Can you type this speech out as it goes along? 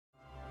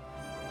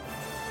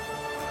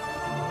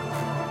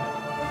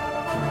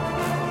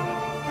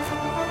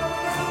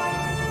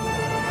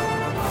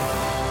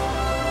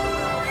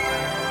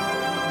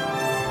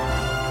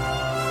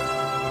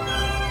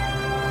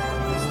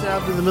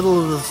shot in the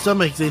middle of the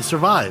stomach, they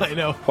survive. I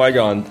know.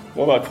 Qui-Gon.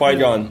 What about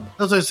Qui-Gon?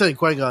 That's what I said,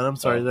 Qui-Gon. I'm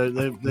sorry.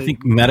 I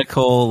think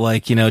medical,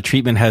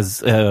 treatment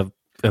has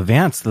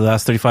advanced the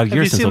last 35 Have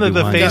years you since seen the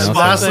Obi-Wan. face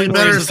vastly thing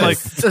better where he's like,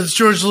 since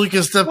George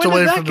Lucas stepped when away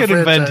did that from the get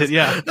franchise. invented?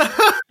 Yeah.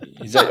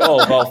 He's like,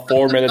 about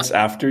 4 minutes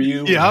after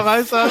you. Yeah,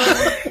 I saw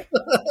it.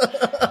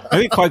 I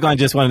think Qui-Gon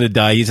just wanted to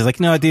die. He's just like,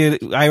 no,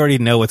 dude, I already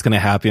know what's going to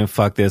happen.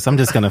 Fuck this. I'm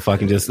just going to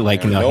fucking just No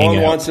hang one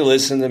out. wants to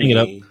listen to Hang it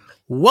up. me.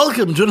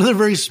 Welcome to another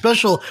very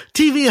special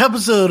TV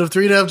episode of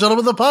Three and a Half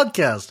Gentlemen, the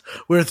podcast,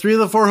 where three of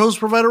the four hosts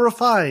provide a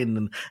refined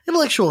and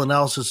intellectual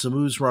analysis of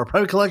movies from our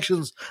private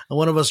collections, and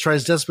one of us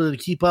tries desperately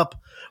to keep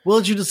up. We'll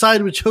let you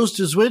decide which host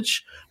is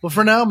which, but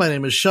for now, my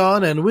name is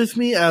Sean, and with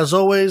me, as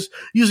always,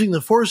 using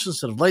the Force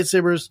instead of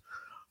lightsabers,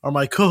 are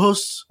my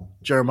co-hosts,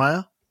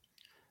 Jeremiah.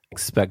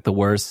 Expect the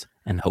worst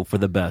and hope for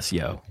the best,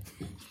 yo.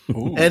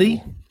 Ooh.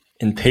 Eddie.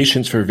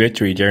 Impatience for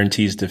victory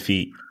guarantees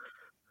defeat.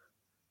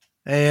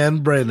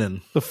 And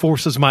Brandon. The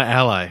Force is my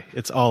ally.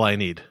 It's all I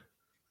need.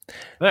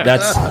 There.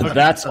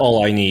 That's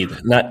all I need.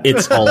 Not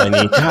it's all I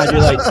need. God,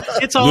 you're like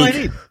It's all Luke, I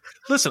need.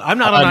 Listen, I'm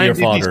not on I'm your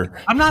IMDb.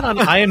 father. I'm not on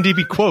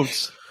IMDb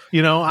quotes.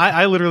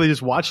 I literally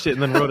just watched it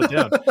and then wrote it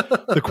down.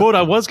 The quote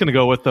I was going to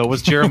go with, though,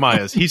 was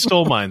Jeremiah's. He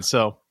stole mine,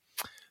 so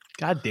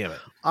God damn it.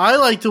 I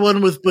like the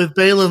one with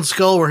Balin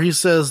Skull where he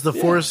says the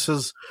Force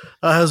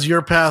has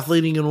your path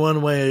leading in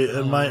one way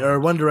and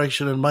one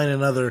direction and mine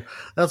another.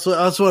 That's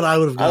what I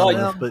would have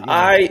gone with. But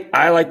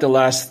I like the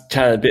last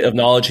kind of bit of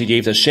knowledge he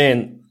gave to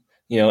Shin.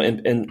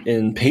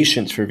 In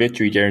patience for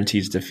victory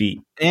guarantees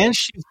defeat. And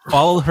she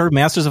followed her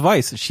master's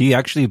advice. She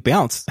actually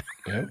bounced.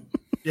 Yeah.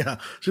 Yeah,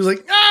 she was like,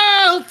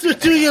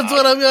 two against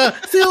one. I'm gonna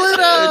see you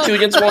later. 2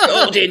 against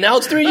 1. Okay, now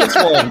it's 3 against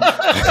 1. I'm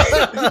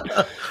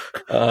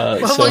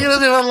gonna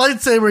do a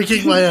lightsaber and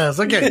kick my ass.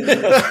 Okay.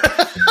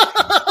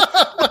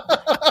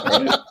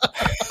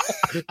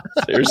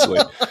 Seriously.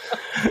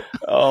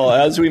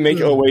 As we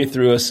make our way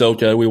through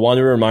Ahsoka, we want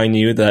to remind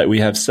you that we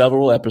have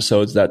several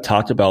episodes that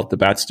talk about the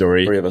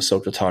backstory of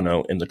Ahsoka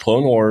Tano in the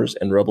Clone Wars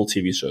and Rebel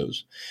TV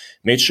shows.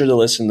 Make sure to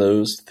listen to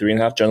those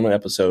 3.5 Gentlemen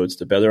episodes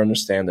to better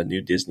understand the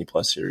new Disney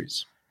Plus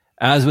series.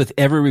 As with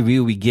every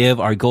review we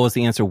give, our goal is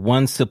to answer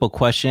one simple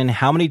question.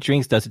 How many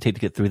drinks does it take to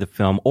get through the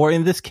film? Or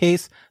in this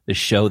case, the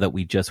show that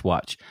we just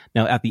watched.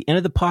 Now, at the end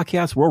of the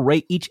podcast, we'll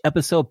rate each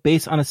episode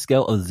based on a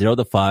scale of 0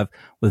 to 5,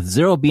 with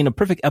 0 being a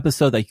perfect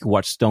episode that you can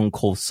watch stone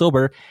cold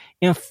sober,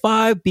 and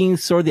 5 being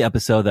sort of the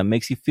episode that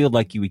makes you feel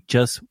like you've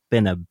just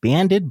been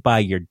abandoned by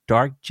your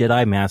dark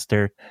Jedi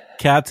master,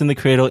 Cats in the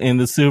Cradle in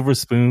the Silver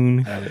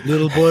Spoon.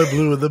 Little boy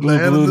blue with the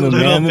man Blue, in the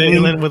man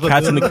moon. with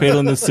Cats in the Cradle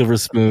in the Silver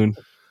Spoon.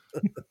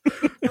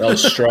 That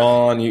was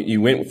strong. You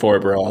went for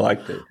it, bro. I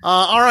liked it.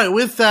 All right.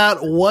 With that,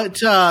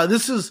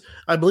 this is,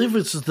 I believe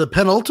this is the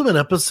penultimate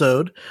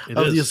episode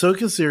of the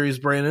Ahsoka series.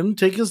 Brandon,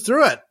 take us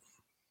through it.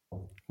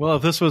 Well,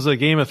 if this was a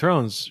Game of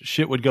Thrones,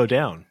 shit would go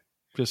down.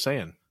 Just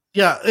saying.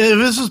 Yeah, if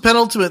this was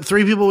penultimate,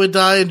 3 people would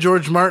die and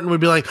George Martin would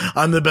be like,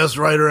 I'm the best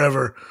writer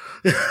ever.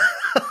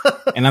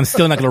 And I'm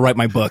still not going to write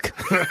my book.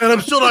 And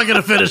I'm still not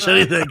going to finish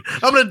anything.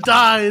 I'm going to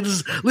die and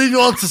just leave you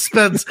all in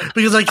suspense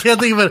because I can't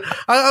think of it.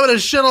 I'm going to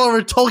shit all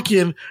over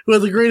Tolkien, who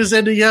had the greatest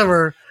ending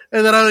ever.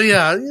 And then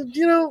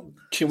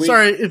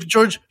sorry, if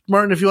George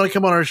Martin, if you want to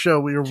come on our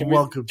show, you're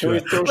welcome to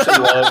it. Throw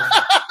some love?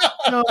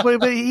 No,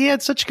 but he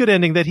had such a good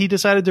ending that he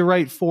decided to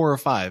write 4 or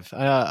 5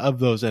 of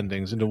those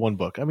endings into one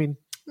book. I mean,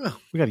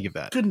 we got to give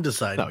that. Couldn't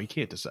decide. No, you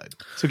can't decide.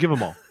 So give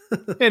them all.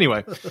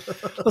 Anyway,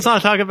 let's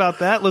not talk about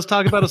that. Let's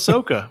talk about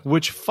Ahsoka,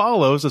 which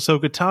follows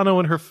Ahsoka Tano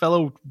and her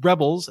fellow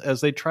rebels as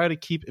they try to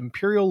keep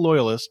Imperial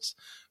loyalists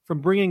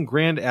from bringing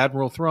Grand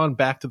Admiral Thrawn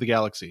back to the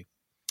galaxy.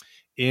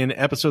 In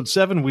Episode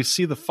 7, we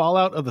see the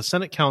fallout of the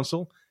Senate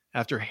Council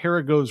after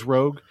Hera goes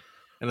rogue,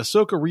 and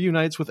Ahsoka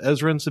reunites with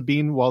Ezra and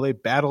Sabine while they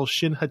battle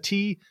Shin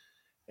Hati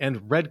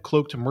and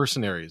red-cloaked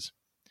mercenaries.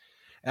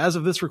 As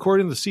of this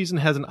recording, the season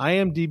has an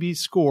IMDb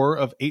score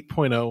of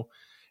 8.0,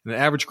 and an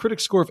average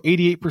critic score of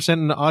 88%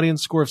 and an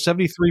audience score of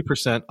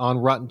 73% on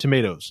Rotten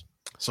Tomatoes.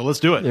 So let's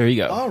do it. There you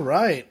go. All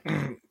right.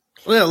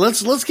 Well, yeah,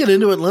 let's get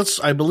into it.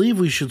 I believe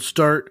we should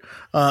start.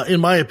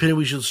 In my opinion,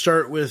 we should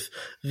start with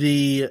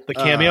the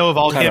cameo of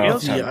all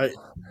cameos.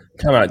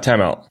 Time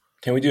out.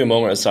 Can we do a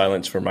moment of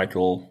silence for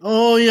Michael?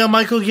 Oh yeah,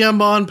 Michael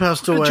Gambon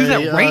passed away. Do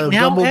that right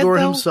now. Dumbledore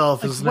Ed,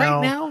 himself is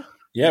right now.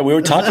 Yeah, we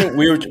were talking.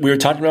 we were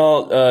talking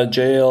about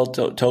JL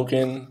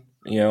Tolkien.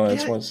 I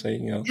just want to say,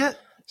 Yeah.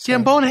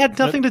 Gambon had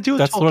nothing to do with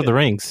That's Tolkien. Lord of the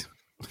Rings.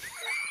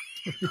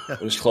 It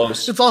was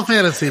close. It's all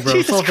fantasy, bro.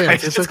 Jesus it's all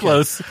fantasy. Christ, It's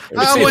close.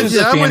 I'm with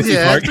you. I'm with you.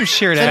 Part.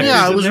 Shared And yeah,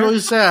 actors it was in there.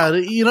 really sad.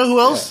 You know who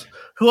else? Yeah.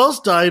 Who else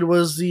died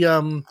was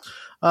the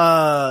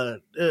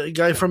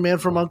guy from Man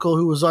from U.N.C.L.E.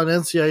 who was on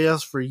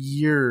NCIS for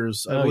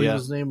years. I believe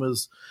his name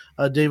was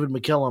David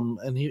McKellum,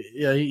 and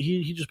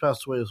he just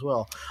passed away as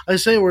well. I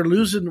say we're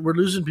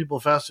losing people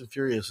fast and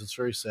furious. It's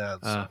very sad.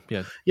 So.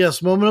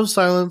 Yes, moment of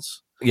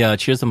silence. Yeah,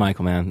 cheers to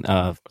Michael, man.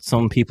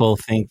 Some people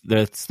think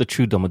that's the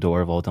true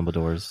Dumbledore of all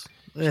Dumbledores.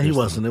 Yeah, he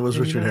wasn't. It was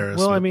Richard Harris.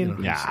 Well, I mean,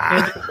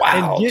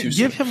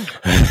 give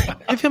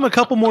him a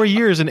couple more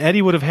years, and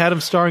Eddie would have had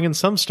him starring in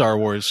some Star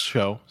Wars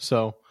show.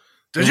 So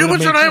Did you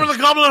put your name in the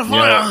Goblet of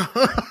Fire?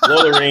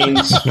 Lord of the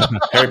Rings,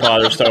 Harry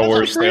Potter, Star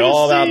Wars, they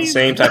all have the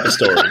same type of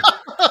story.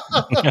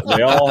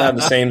 They all have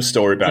the same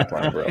story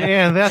backline, bro.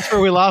 And that's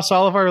where we lost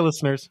all of our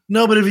listeners.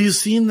 No, but have you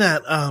seen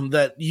that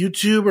that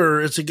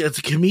YouTuber? It's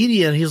a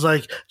comedian. He's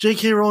like,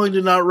 J.K. Rowling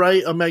did not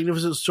write a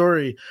magnificent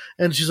story,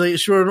 and she's like,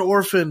 she wrote an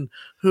orphan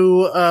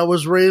who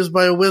was raised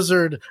by a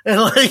wizard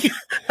and like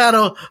had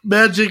a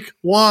magic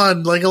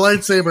wand, like a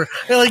lightsaber,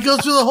 and like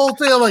goes through the whole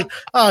thing. I'm like,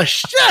 oh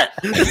shit,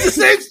 it's the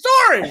same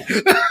story.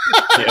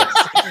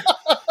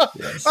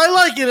 Yes. I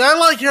like it. I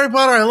like Harry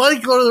Potter. I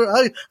like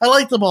I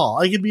like them all.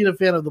 I can be a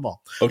fan of them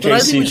all. Okay,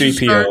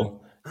 C-3PO.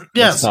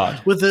 Yes,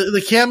 with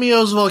the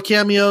cameos of all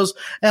cameos.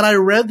 And I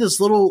read this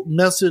little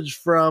message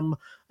from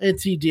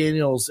N.T.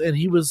 Daniels, and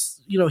he was,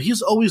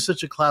 he's always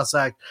such a class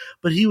act,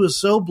 but he was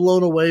so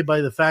blown away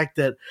by the fact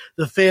that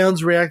the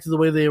fans reacted the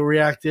way they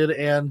reacted,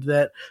 and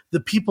that the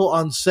people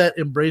on set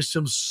embraced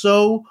him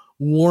so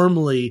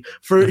warmly.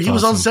 He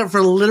was on set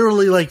for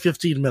literally like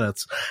 15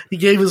 minutes. He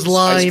gave his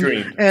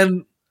line,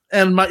 and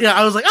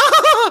I was like,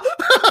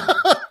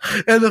 ah!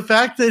 And the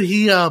fact that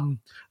he,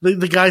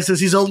 the guy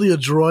says he's only a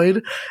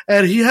droid,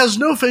 and he has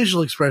no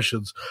facial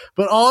expressions,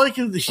 but all I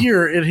can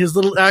hear in his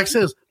little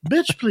accent is,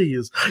 bitch,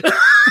 please.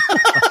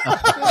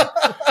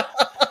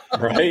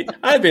 Right?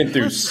 I've been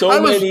through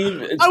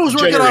many I was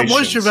working on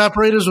moisture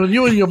evaporators when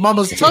you were in your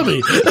mama's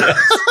tummy.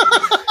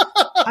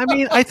 I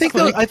mean, I think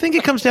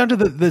it comes down to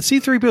the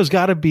C-3PO's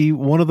got to be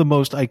one of the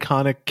most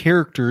iconic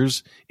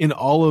characters in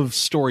all of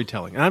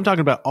storytelling. And I'm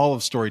talking about all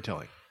of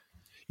storytelling.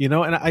 And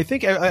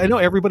I know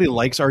everybody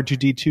likes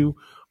R2-D2,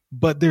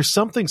 but there's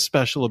something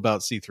special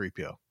about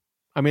C-3PO.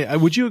 I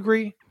mean, would you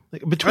agree?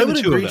 Like, between the two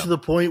of them, I would agree to the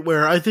point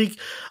where I think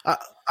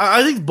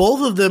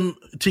both of them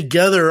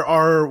together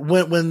are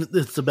when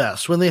it's the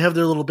best, when they have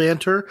their little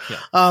banter. Yeah.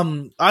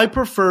 I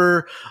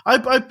prefer,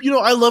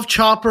 I love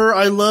Chopper.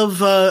 I love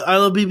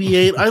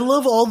BB-8. I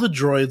love all the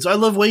droids. I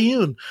love Wei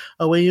Yun.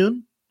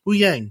 Wu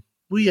Yang.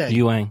 Yeah.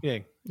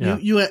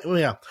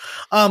 Yeah.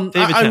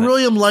 I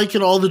really am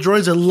liking all the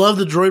droids. I love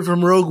the droid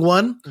from Rogue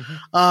One,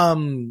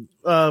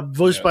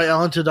 voiced by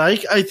Alan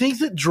Tudyk. I think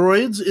that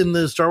droids in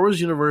the Star Wars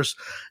universe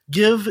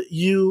give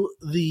you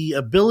the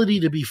ability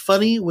to be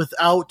funny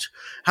without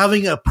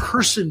having a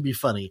person be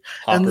funny.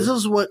 Hopper. And this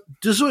is what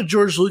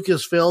George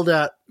Lucas failed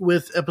at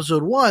with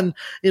Episode 1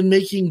 in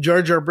making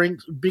Jar Jar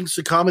Binks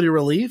a comedy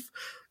relief.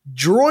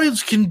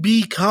 Droids can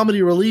be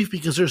comedy relief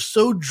because they're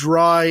so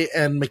dry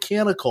and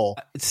mechanical.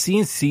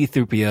 Seeing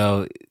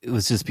C-3PO, it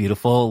was just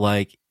beautiful.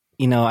 Like,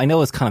 I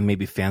know it's kind of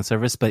maybe fan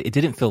service, but it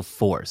didn't feel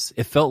forced.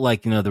 It felt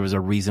like, there was a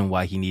reason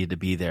why he needed to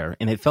be there,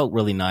 and it felt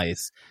really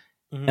nice.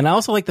 Mm-hmm. And I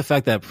also like the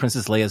fact that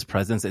Princess Leia's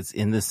presence is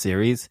in this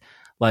series.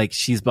 Like,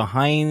 she's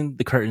behind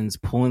the curtains,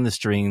 pulling the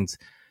strings,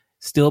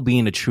 still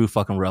being a true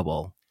fucking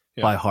rebel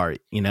by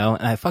heart, And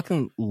I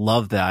fucking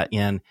love that.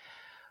 And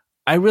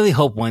I really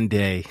hope one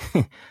day,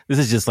 this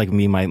is just like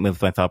me, my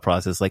thought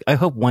process. Like, I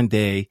hope one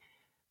day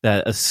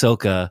that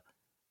Ahsoka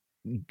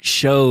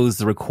shows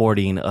the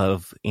recording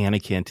of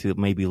Anakin to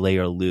maybe Leia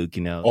or Luke,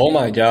 Oh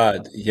my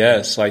God.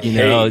 Yes. Like, hey,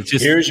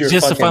 here's your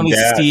just fucking to finally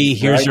dad. see,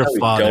 here's your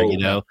father,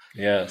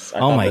 Yes.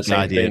 Oh my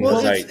God, dude.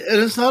 Well,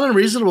 it's not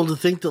unreasonable to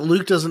think that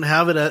Luke doesn't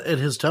have it at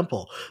his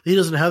temple. He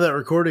doesn't have that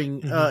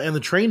recording and the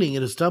training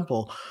at his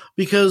temple,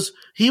 because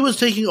he was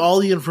taking all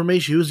the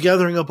information. He was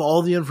gathering up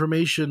all the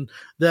information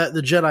that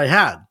the Jedi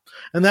had.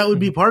 And that would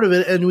be part of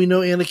it. And we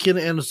know Anakin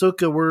and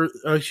Ahsoka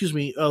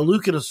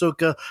Luke and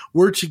Ahsoka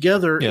were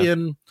together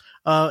in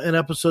an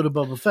episode of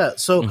Boba Fett.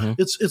 So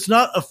it's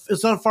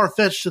not far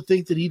fetched to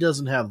think that he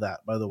doesn't have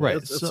that. By the way,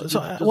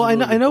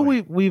 right? I know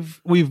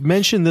we've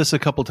mentioned this a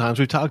couple times.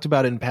 We've talked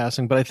about it in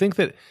passing, but I think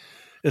that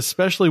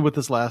especially with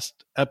this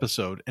last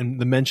episode and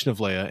the mention of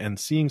Leia and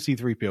seeing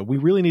C-3PO, we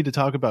really need to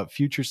talk about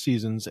future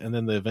seasons and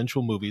then the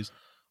eventual movies.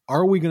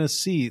 Are we going to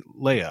see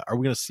Leia? Are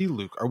we going to see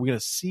Luke? Are we going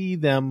to see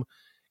them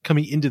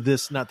coming into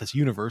not this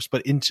universe,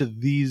 but into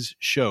these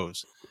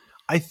shows?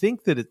 I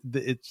think that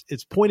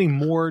it's pointing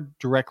more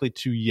directly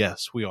to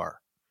yes, we are.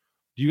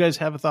 Do you guys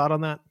have a thought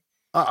on that?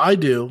 I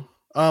do.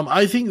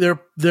 I think they're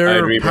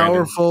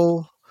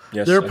powerful.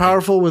 Yes, they're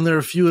powerful when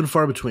they're few and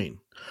far between.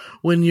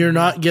 When you're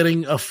not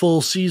getting a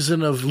full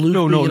season of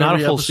Luke being in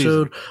every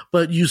episode,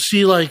 but you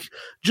see like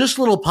just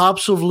little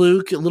pops of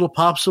Luke, little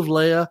pops of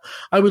Leia.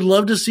 I would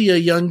love to see a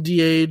young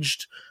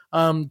de-aged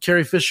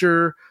Carrie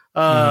Fisher.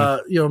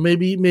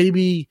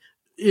 Maybe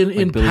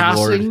in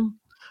passing. Lord.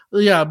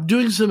 Yeah,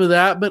 doing some of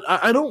that, but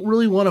I don't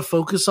really want to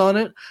focus on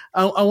it.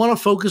 I want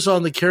to focus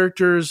on the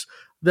characters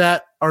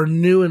that are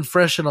new and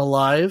fresh and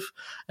alive.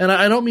 And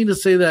I don't mean to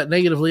say that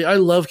negatively. I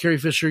love Carrie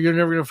Fisher. You're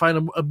never going to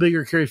find a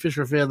bigger Carrie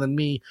Fisher fan than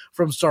me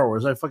from Star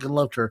Wars. I fucking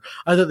loved her.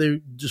 I thought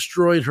they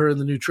destroyed her in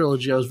the new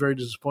trilogy. I was very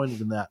disappointed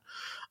in that.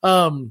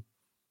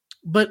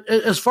 But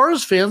as far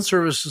as fan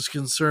service is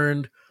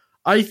concerned,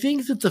 I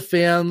think that the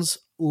fans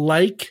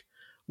like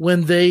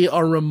when they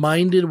are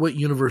reminded what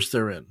universe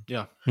they're in.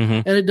 Yeah.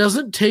 And it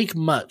doesn't take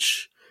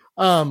much.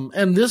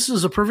 And this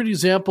is a perfect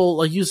example.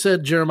 Like you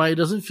said, Jeremiah, it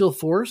doesn't feel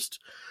forced.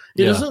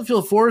 It doesn't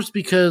feel forced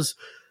because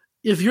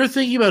if you're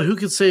thinking about who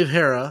could save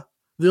Hera,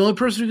 the only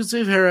person who can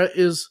save Hera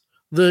is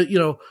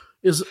Leia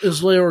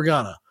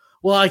Organa.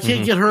 Well, I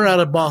can't get her out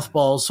of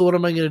mothballs, so what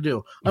am I going to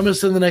do? I'm going to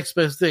send the next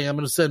best thing. I'm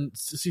going to send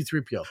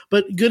C-3PO.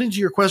 But getting to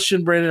your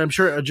question, Brandon, I'm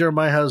sure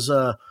Jeremiah has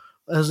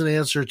an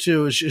answer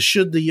too.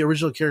 Should the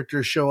original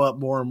characters show up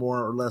more and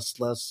more or less?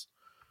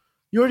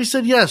 You already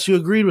said yes. You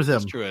agreed with him.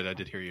 That's true, Ed. I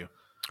did hear you.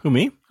 Who,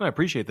 me? I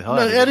appreciate the hell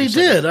No, out of it. Eddie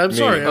did. I'm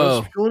sorry. I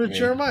was going to Me.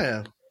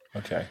 Jeremiah.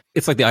 Okay.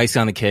 It's like the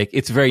icing on the cake.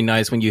 It's very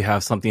nice when you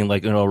have something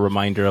like, a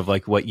reminder of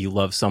like what you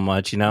love so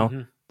much,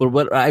 Mm-hmm. But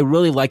what I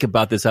really like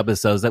about this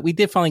episode is that we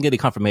did finally get a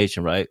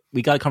confirmation, right?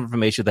 We got a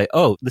confirmation that,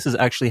 this is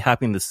actually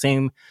happening the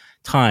same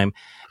time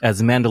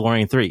as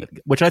Mandalorian 3,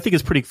 which I think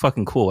is pretty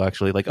fucking cool,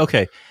 actually. Like,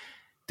 okay,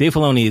 Dave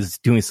Filoni is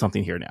doing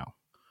something here now.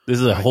 This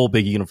is a whole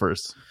big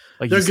universe.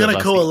 Like They're going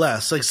to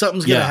coalesce. Like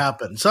something's going to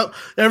happen.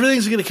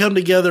 Everything's going to come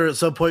together at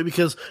some point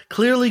because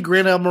clearly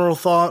Grand Admiral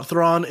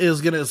Thrawn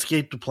is going to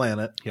escape the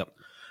planet. Yep.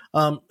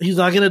 He's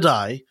not going to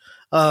die.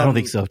 I don't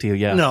think so, too.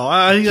 Yeah. No,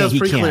 I think that's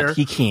pretty clear.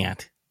 He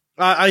can't.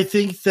 I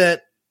think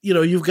that,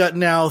 you've got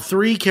now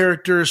 3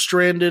 characters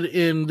stranded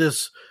in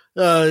this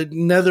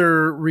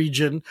nether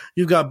region.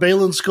 You've got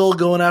Baylan Skull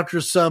going after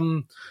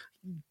some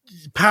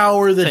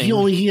power that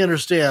only he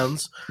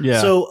understands. Yeah.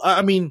 So,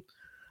 I mean,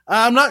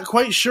 I'm not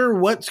quite sure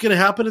what's going to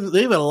happen.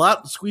 They've had a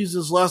lot squeezed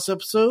this last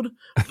episode,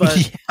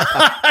 but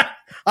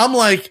I'm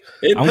like,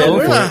 it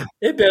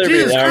better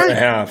be an hour and a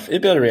half.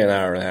 It better be an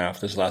hour and a half,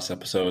 this last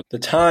episode. The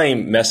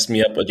time messed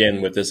me up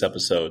again with this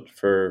episode.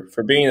 For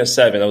being a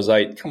 7, I was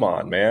like, come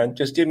on, man.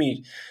 Just give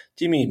me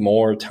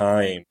more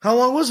time. How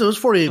long was it? It was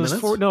 48 minutes.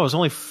 It was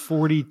only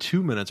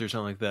 42 minutes or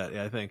something like that.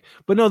 Yeah, I think.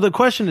 But no, the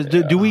question is,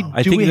 do we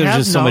I think there's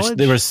just so much.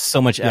 There was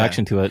so much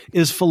action to it.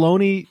 Is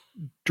Filoni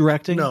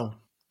directing? No.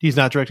 He's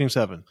not directing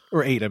 7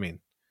 or 8, I mean.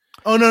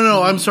 Oh,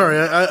 no. I'm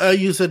sorry.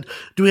 You said,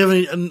 do we have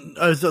any?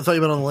 I thought you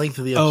meant on the length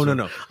of the episode. Oh,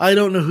 no. I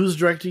don't know who's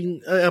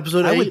directing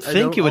episode 8. I would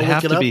think it would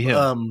have to be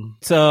him.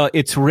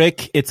 It's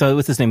Rick. It's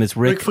what's his name? It's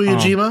Rick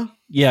Fuyujima.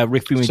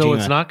 Rick Fuyujima. So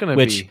it's not going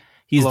to be.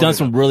 He's done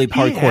some really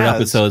hardcore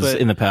episodes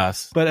in the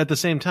past. But at the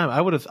same time,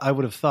 I would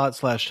have thought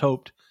 /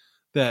 hoped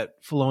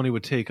that Filoni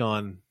would take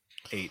on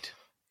 8.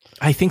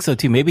 I think so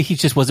too. Maybe he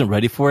just wasn't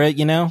ready for it,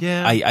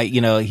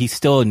 Yeah. He's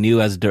still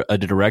new as a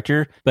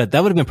director, but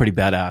that would have been pretty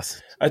badass.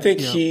 I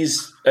think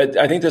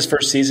I think this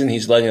first season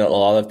he's letting a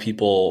lot of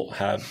people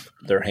have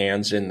their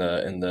hands in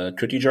the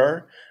cookie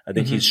jar. I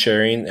think he's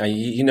sharing.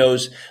 He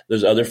knows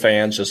there's other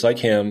fans just like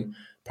him,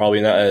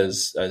 probably not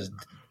as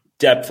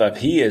depth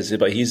as he is,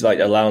 but he's like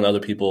allowing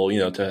other people,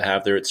 to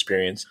have their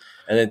experience.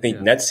 And I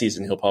think next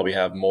season he'll probably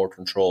have more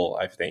control.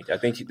 I think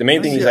the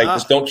main thing is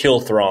just don't kill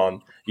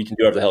Thrawn. You can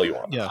do whatever the hell you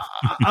want. Yeah,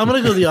 I'm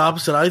going to go the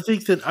opposite. I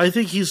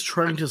think he's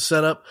trying to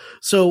set up.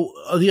 So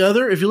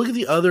if you look at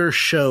the other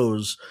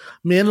shows,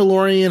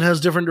 Mandalorian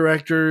has different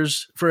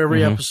directors for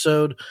every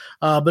episode,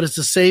 but it's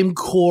the same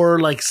core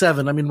like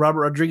 7. I mean,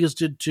 Robert Rodriguez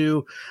did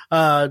 2.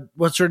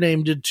 What's her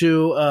name did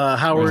 2.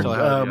 Howard,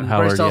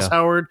 Bryce Dallas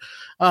Howard.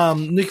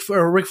 Rick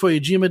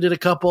Fuyujima did a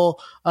couple.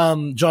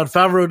 Jon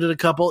Favreau did a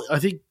couple. I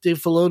think Dave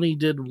Filoni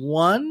did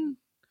 1.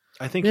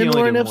 I think he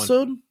only did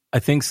episode. 1. I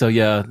think so.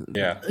 Yeah.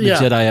 Yeah. The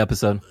Jedi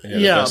episode.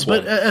 Yeah,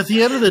 but at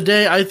the end of the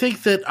day, I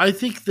think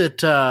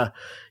that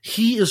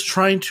he is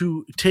trying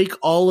to take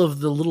all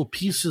of the little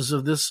pieces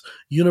of this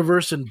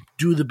universe and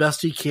do the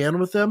best he can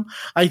with them.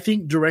 I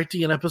think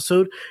directing an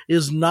episode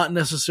is not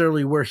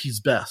necessarily where he's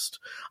best.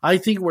 I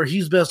think where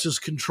he's best is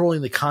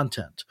controlling the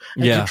content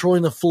and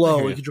controlling the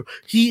flow.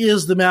 He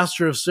is the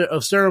master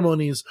of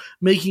ceremonies,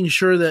 making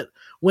sure that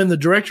when the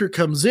director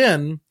comes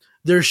in,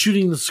 they're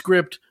shooting the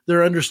script,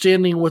 they're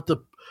understanding what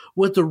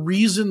the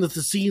reason that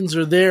the scenes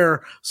are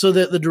there so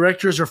that the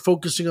directors are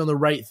focusing on the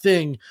right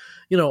thing.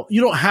 You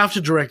don't have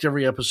to direct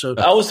every episode.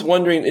 I was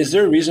wondering, is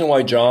there a reason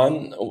why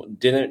John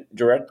didn't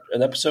direct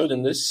an episode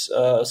in this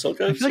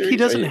Ahsoka I feel like he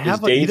doesn't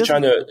have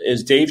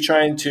Is Dave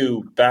trying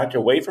to back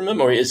away from him,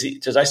 or is he?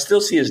 Because I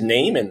still see his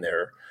name in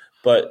there,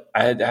 but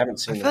I haven't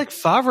seen. I feel like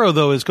Favreau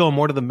though is going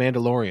more to the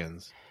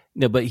Mandalorians.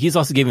 No, but he's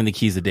also giving the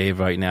keys to Dave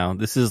right now.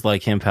 This is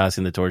like him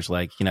passing the torch.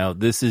 Like,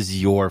 this is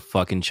your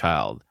fucking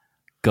child.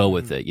 Go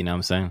with it. You know what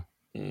I'm saying?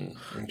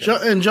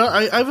 Okay.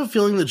 I have a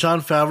feeling that Jon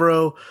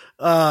Favreau,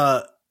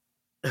 I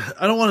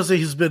don't want to say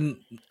he's been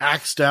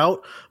axed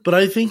out, but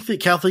I think that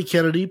Kathleen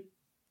Kennedy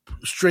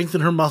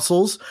strengthened her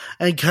muscles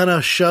and kind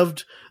of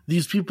shoved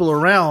these people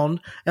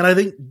around. And I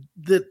think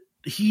that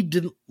he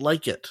didn't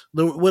like it.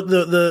 From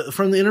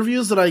the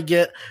interviews that I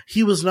get,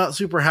 he was not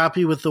super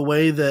happy with the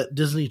way that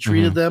Disney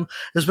treated them,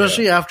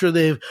 especially after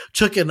they've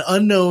took an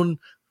unknown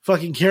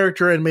fucking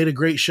character and made a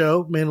great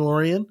show,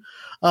 Mandalorian.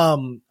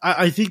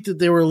 I think that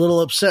they were a little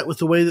upset with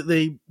the way that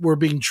they were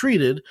being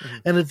treated.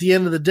 And at the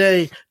end of the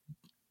day,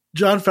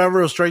 Jon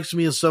Favreau strikes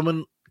me as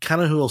someone kind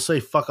of who will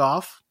say fuck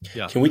off.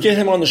 Yeah. Can we get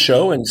him on the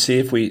show and see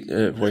if we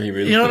where he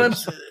really what I'm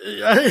saying?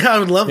 I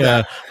would love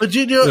that. But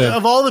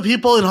of all the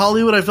people in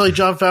Hollywood, I feel like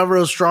Jon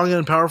Favreau is strong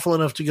and powerful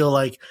enough to go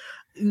like,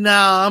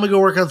 Nah, I'm gonna go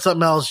work on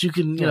something else. You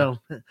can,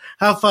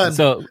 have fun.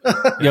 So,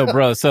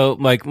 bro. So,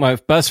 like, my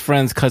best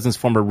friend's cousin's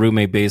former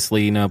roommate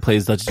basically,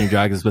 plays Dungeons and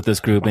Dragons with this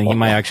group, and he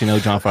might actually know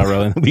John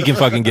Favreau, and we can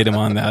fucking get him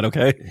on that.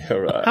 Okay.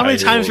 Right. How many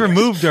times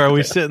removed are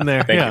we sitting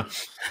there? Yeah.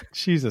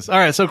 Jesus. All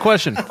right. So,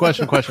 question.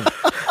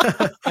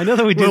 I know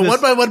that we do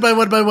this one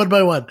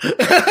by one.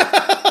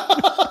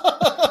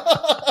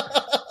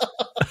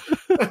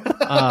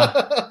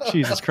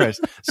 Jesus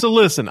Christ. So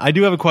listen, I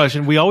do have a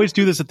question. We always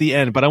do this at the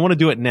end, but I want to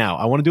do it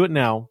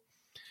now.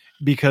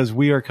 Because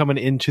we are coming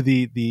into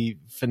the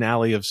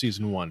finale of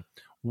season 1.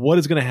 What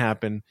is going to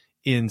happen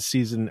in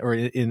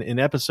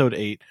episode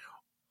 8?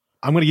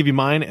 I'm going to give you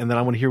mine, and then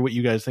I want to hear what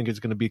you guys think is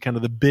going to be kind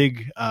of the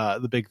big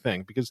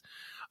thing. Because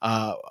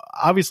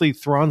obviously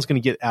Thrawn's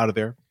going to get out of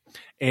there,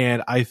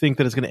 and I think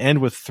that it's going to end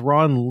with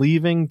Thrawn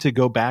leaving to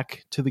go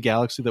back to the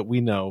galaxy that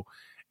we know,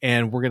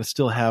 and we're going to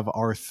still have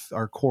our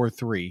core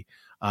 3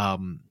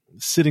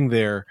 sitting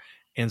there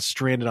and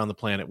stranded on the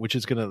planet, which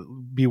is going to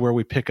be where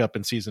we pick up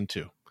in season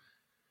 2.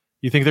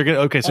 You think they're going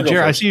to... Okay, so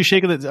Jared, I see you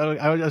shaking it.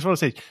 I just want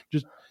to say,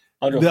 just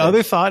the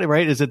other thought,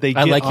 right, is that they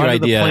get like your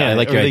onto idea. the planet. I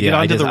like your idea.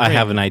 I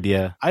have an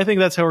idea. I think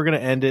that's how we're going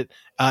to end it.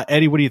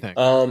 Eddie, what do you think?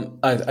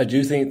 I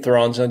do think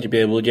Thrawn's going to be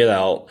able to get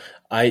out.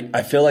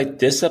 I feel like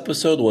this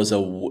episode was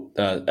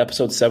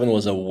episode 7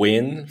 was a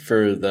win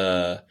for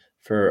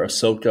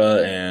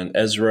Ahsoka and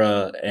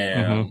Ezra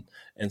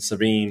and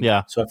Sabine.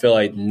 Yeah. So I feel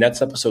like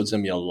next episode's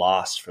going to be a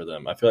loss for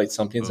them. I feel like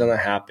something's going to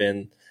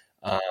happen.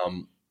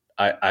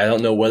 I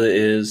don't know what it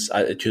is.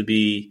 It could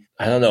be,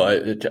 I don't know,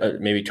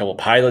 maybe a couple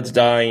pilots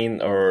dying,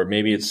 or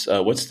maybe it's,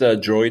 what's the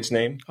droid's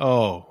name?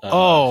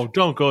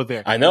 Don't go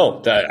there. I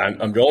know that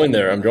I'm going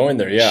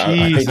there. Yeah.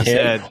 Jesus, I think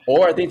Ed.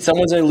 Or I think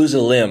someone's going to lose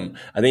a limb.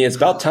 I think it's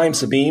about time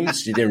Sabine.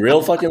 She's been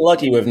real fucking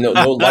lucky with no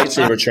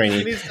lightsaber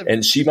training,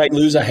 and she might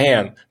lose a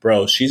hand,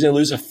 bro. She's going to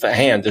lose a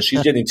hand.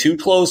 She's getting too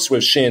close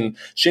with Shin.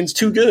 Shin's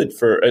too good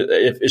for,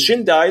 if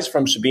Shin dies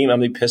from Sabine, I'm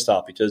going to be pissed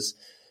off, because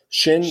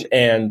Shin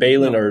and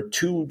Balin are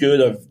too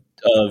good of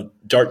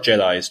dark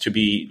Jedis to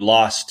be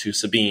lost to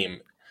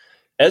Sabine.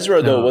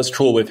 Ezra, though, was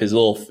cool with his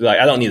little,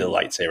 I don't need a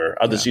lightsaber.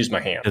 I'll just use my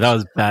hand. That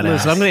was badass.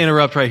 Listen, I'm going to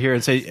interrupt right here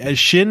and say,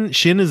 Shin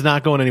is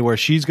not going anywhere.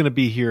 She's going to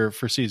be here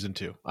for season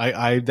 2.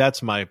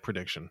 That's my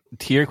prediction.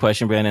 To your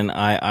question, Brandon,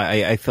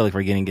 I feel like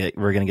we're going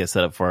to get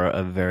set up for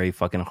a very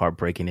fucking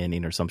heartbreaking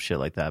ending or some shit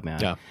like that, man.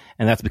 Yeah.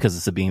 And that's because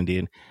of Sabine,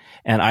 dude.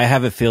 And I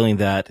have a feeling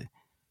that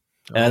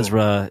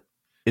Ezra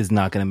is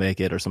not going to make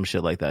it or some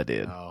shit like that,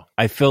 dude. No.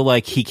 I feel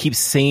like he keeps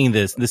saying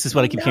this. This is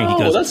what I keep hearing. He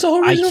goes, that's the whole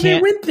reason we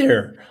went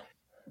there.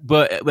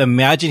 But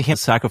imagine him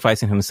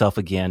sacrificing himself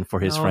again for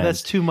his friends.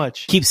 That's too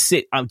much.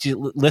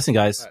 Listen,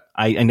 guys,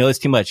 I know it's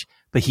too much,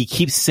 but he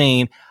keeps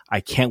saying, I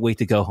can't wait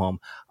to go home.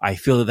 I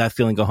feel that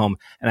feeling go home.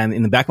 And I'm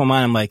in the back of my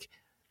mind, I'm like,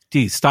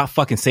 dude, stop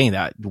fucking saying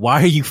that.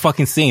 Why are you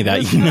fucking saying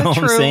that? You know what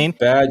I'm saying?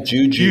 Bad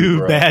juju,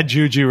 bro. Bad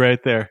juju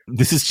right there.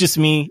 This is just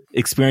me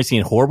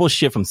experiencing horrible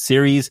shit from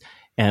series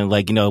and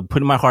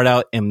putting my heart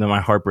out, and then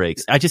my heart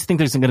breaks. I just think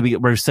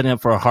we're setting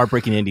up for a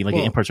heartbreaking ending, like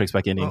an Empire Strikes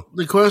Back ending.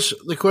 The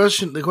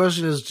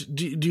question is,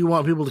 do you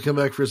want people to come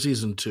back for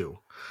season 2?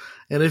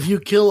 And if you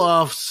kill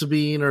off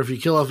Sabine, or if you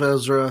kill off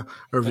Ezra,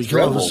 or if you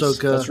kill off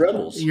Ahsoka, that's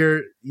Rebels.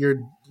 You're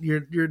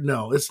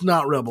no, it's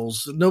not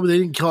Rebels. No, they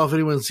didn't kill off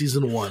anyone in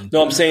season 1.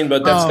 No, I'm saying,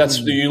 but that's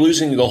you're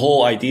losing the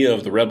whole idea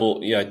of the Rebel,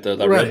 the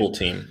right. Rebel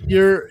team.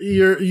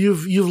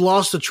 You've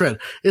lost the trend.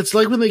 It's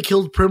like when they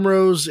killed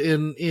Primrose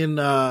in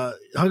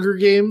Hunger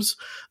Games.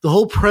 The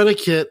whole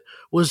predicate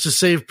was to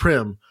save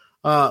Prim.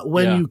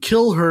 When you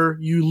kill her,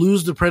 you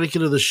lose the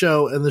predicate of the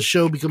show, and the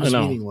show becomes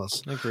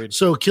meaningless. Agreed.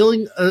 So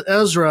killing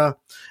Ezra,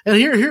 and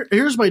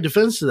here's my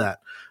defense to that.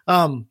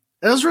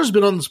 Ezra's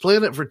been on this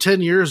planet for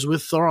 10 years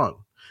with Thrawn.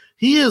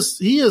 He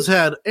has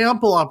had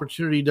ample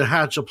opportunity to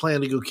hatch a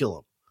plan to go kill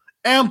him.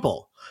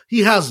 Ample.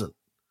 He hasn't.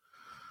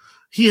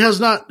 He's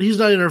not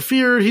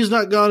interfered. He's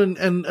not gone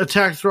and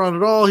attacked Thrawn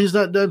at all. He's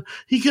not done.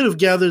 He could have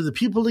gathered the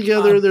people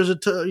together. There's a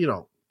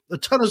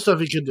ton of stuff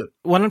he could do.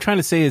 What I'm trying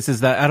to say is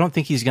that I don't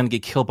think he's going to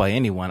get killed by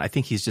anyone. I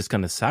think he's just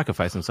going to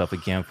sacrifice himself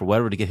again for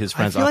whatever to get his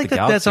friends off the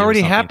galaxy. That's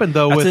already happened,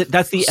 though.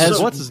 That's the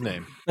Ezra. What's his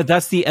name?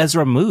 That's the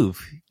Ezra move.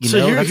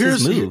 That's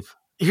his move.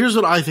 Here's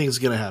what I think is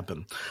going to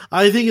happen.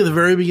 I think at the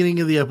very beginning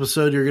of the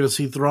episode, you're going to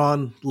see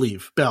Thrawn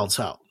leave, bounce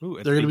out.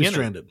 They're going to be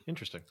stranded.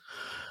 Interesting.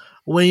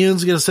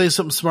 Wayne's going to say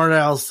something smart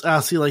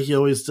assy like he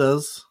always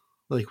does.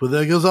 Like, well,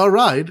 there goes our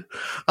ride.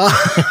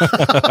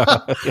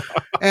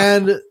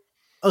 And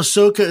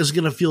Ahsoka is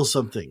going to feel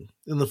something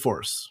in the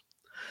Force.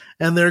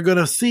 And they're going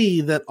to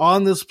see that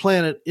on this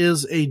planet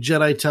is a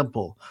Jedi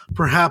temple.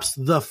 Perhaps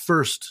the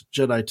first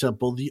Jedi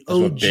temple, the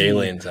OG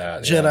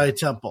Jedi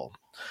temple.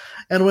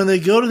 And when they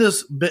go to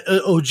this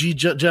OG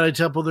Jedi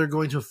temple, they're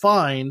going to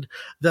find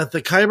that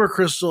the kyber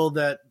crystal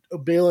that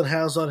Balin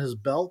has on his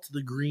belt,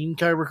 the green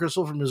kyber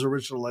crystal from his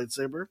original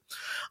lightsaber,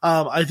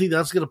 I think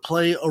that's going to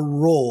play a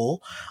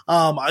role.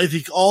 I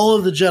think all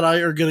of the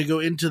Jedi are going to go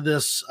into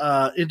this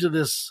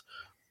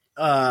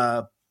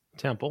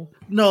temple.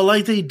 No,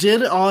 like they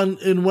did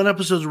in one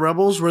episode of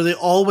Rebels, where they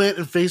all went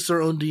and faced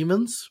their own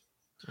demons.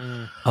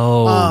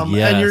 Oh,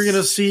 yes. And you're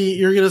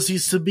gonna see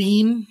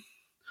Sabine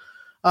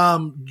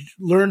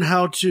learn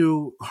how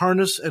to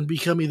harness and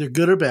become either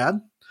good or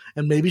bad.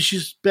 And maybe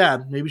she's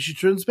bad. Maybe she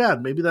turns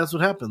bad. Maybe that's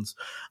what happens.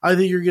 I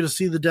think you're going to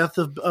see the death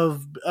of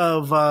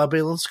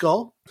Baylan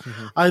Skull.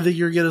 Mm-hmm. I think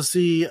you're going to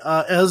see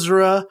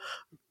Ezra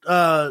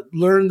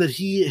learn that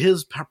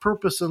his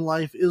purpose in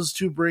life is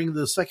to bring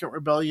the second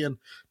rebellion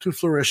to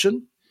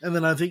fruition. And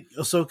then I think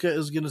Ahsoka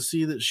is going to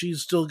see that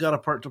she's still got a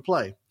part to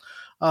play.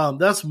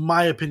 That's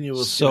my opinion of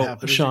what's going to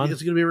happen. Sean,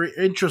 it's going to be a very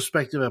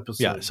introspective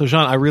episode. Yeah, so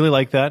Sean, I really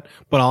like that.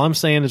 But all I'm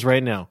saying is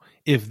right now,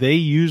 if they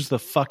use the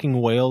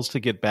fucking whales to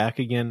get back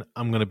again,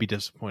 I'm going to be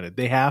disappointed.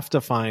 They have to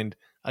find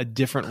a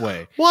different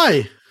way.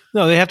 Why?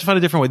 No, they have to find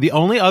a different way. The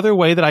only other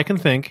way that I can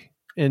think,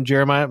 and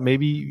Jeremiah,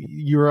 maybe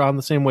you're on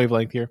the same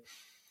wavelength here,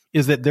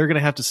 is that they're going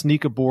to have to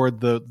sneak aboard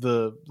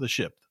the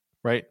ship,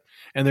 right?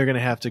 And they're going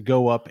to have to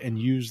go up and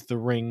use the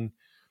ring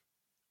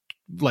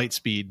light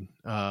speed.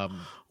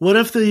 What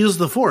if they use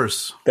the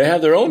Force? They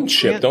have their own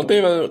ship. Don't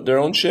they have their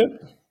own ship?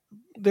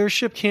 Their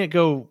ship can't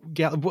go.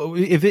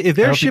 If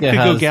their ship could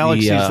go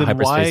galaxies, then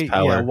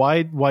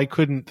why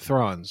couldn't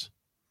Thrawn's?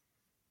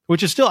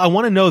 Which is still, I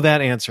want to know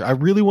that answer. I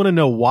really want to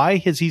know, why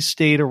has he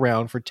stayed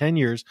around for 10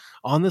 years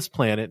on this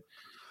planet?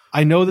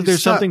 I know that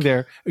there's something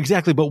there.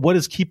 Exactly. But what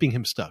is keeping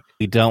him stuck?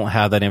 We don't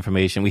have that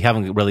information. We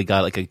haven't really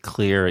got like a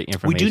clear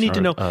information. We do need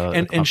to know.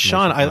 And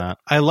Sean,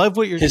 I love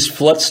what you're... His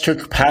flux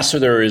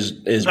capacitor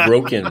is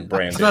broken,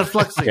 Brandon. It's not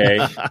flexing.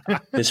 Okay?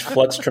 His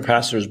flux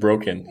capacitor is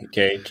broken.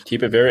 Okay? To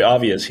keep it very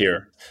obvious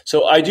here.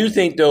 So I do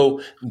think,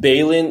 though,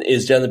 Baylan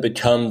is going to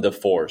become the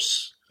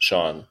Force,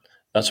 Sean.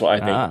 That's what I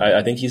think.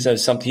 I think he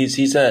says something.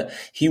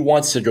 He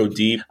wants to go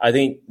deep. I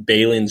think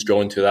Baylan's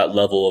going to that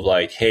level of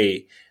like,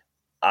 hey,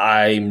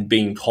 I'm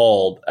being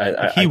called.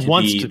 I can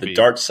be the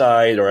dark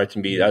side, or I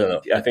can be, I don't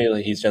know. I think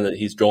like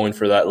he's going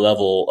for that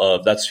level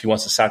of he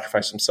wants to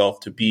sacrifice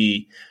himself to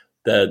be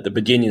the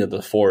beginning of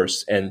the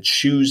Force and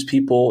choose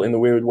people in the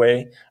weird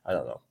way. I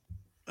don't know.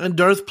 And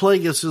Darth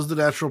Plagueis is the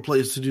natural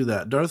place to do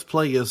that. Darth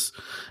Plagueis,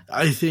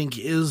 I think,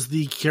 is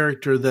the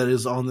character that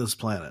is on this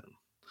planet.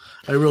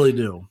 I really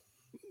do.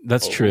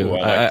 That's true.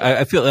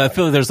 I feel like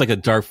there's like a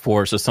dark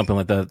force or something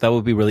like that. That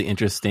would be really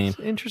interesting.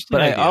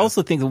 But idea. I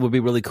also think it would be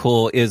really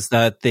cool is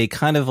that they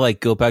kind of like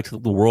go back to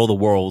the world of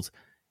worlds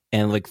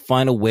and like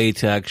find a way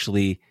to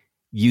actually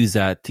use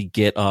that to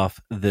get off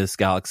this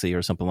galaxy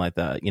or something like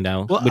that, you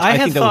know? Well, which I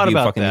think that would be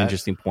a fucking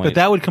interesting point. But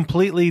that would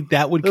completely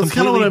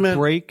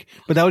break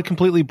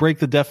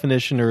the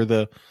definition or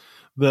the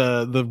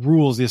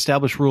rules, the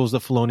established rules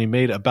that Filoni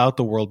made about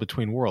the world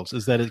between worlds,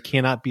 is that it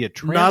cannot be a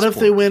transport.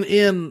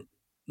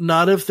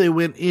 Not if they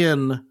went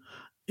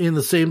in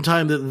the same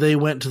time that they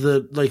went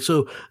to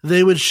so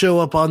they would show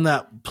up on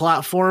that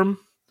platform.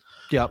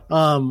 Yep.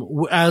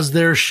 As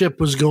their ship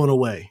was going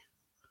away.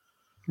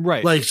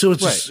 Right. Like, so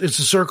it's a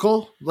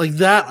circle like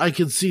that. I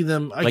could see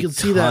them. I could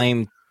see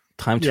that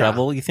time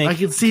travel. You think? I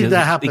could see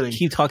that happening. They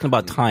keep talking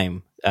about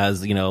time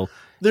as, you know,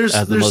 there's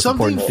the most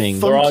something important thing.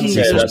 Thrawn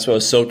said that's what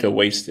Ahsoka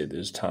wasted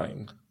is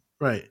time.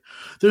 Right.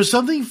 There's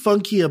something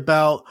funky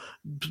about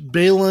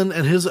Baylan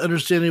and his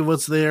understanding of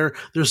what's there.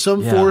 There's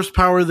some force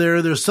power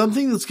there. There's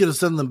something that's going to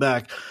send them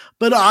back.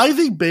 But I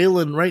think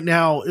Baylan right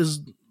now is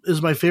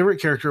my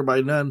favorite character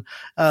by none,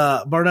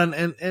 bar none.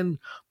 And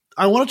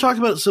I want to talk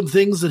about some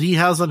things that he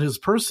has on his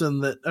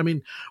person that, I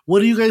mean, what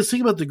do you guys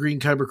think about the green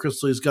kyber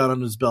crystal he's got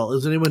on his belt?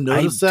 Has anyone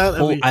noticed that?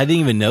 I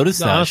didn't even notice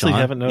that. Honestly,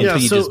 haven't noticed.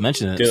 Until you just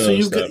mentioned it. So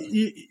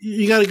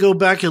you got to go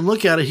back and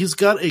look at it. He's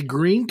got a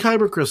green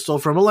kyber crystal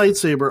from a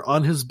lightsaber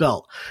on his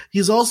belt.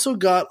 He's also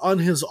got on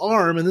his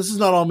arm, and this is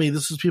not all me,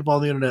 this is people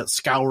on the internet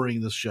scouring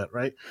this shit,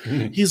 right?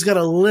 He's got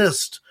a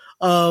list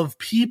of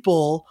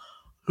people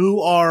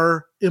who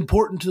are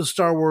important to the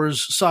Star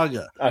Wars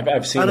saga.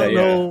 I've seen that, I don't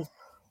know.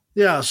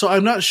 Yeah, so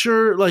I'm not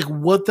sure like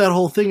what that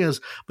whole thing is,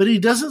 but he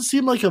doesn't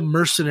seem like a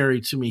mercenary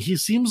to me. He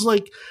seems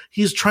like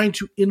he's trying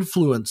to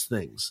influence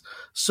things.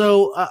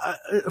 So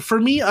for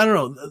me, I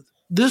don't know.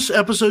 This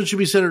episode should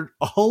be centered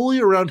wholly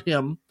around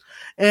him,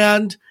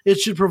 and it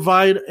should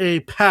provide a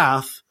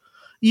path,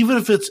 even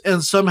if it's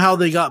and somehow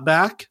they got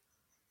back.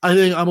 I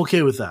think I'm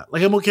okay with that.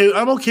 Like I'm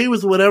okay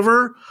with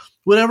whatever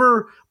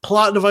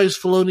plot device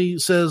Filoni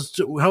says.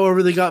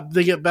 However they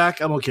get back,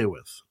 I'm okay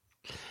with.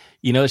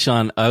 You know,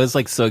 Sean, I was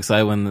like so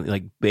excited when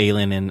like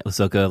Baylan and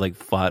Ahsoka like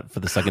fought for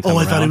the second time.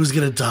 I thought he was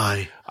gonna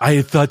die.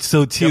 I thought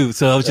so too. Yep.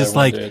 So I was just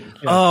like,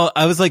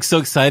 I was like so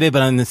excited,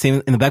 but in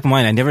the back of my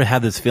mind, I never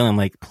had this feeling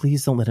like,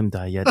 please don't let him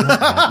die yet.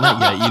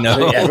 Not yet, you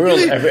know?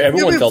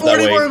 Everyone felt that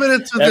way.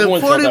 Everyone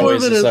felt that way.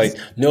 It's just like,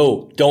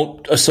 no,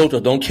 don't,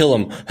 Ahsoka, don't kill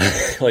him.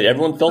 Like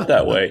everyone felt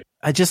that way.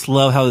 I just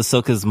love how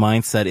Ahsoka's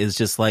mindset is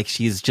just like,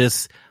 she's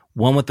just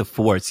one with the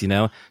Force, you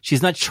know?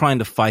 She's not trying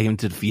to fight him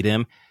to defeat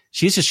him.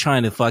 She's just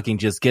trying to fucking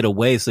just get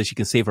away so she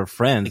can save her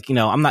friend. Like, you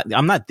know, I'm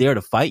not there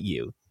to fight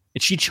you.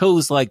 And she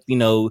chose like, you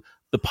know,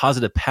 the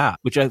positive path,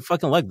 which I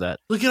fucking like that.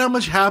 Look at how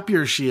much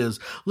happier she is.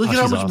 Look at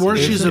how much more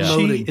she's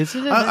emoting.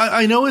 Isn't it?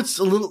 I know it's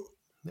a little.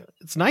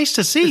 It's nice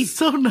to see. It's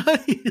so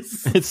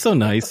nice. It's so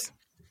nice.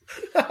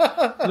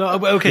 No,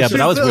 okay. Yeah, so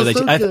but I was worried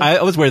Ahsoka.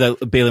 I was worried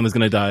that Balaam was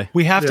going to die.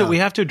 we have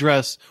Yeah. to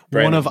address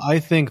Brandon. one of, I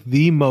think,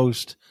 the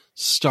most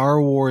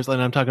Star Wars,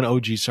 and I'm talking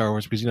OG Star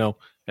Wars because,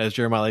 as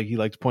Jeremiah he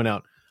likes to point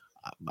out,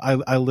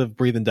 I live,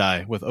 breathe, and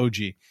die with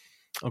OG.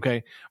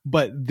 Okay,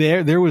 but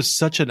there was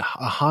such a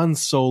Han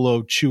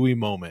Solo Chewie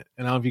moment,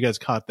 and I don't know if you guys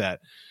caught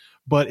that,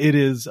 but it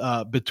is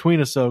between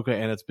Ahsoka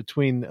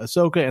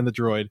and the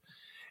droid,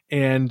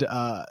 and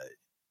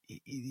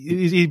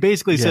he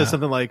basically says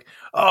something like,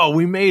 "Oh,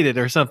 we made it"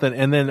 or something,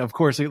 and then of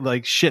course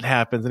shit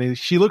happens, and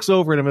she looks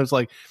over at him and it's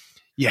like,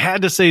 "You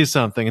had to say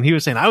something," and he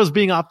was saying, "I was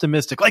being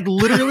optimistic," like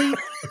literally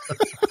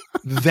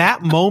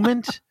that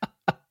moment.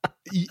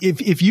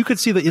 If you could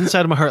see the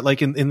inside of my heart,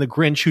 like in the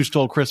Grinch Who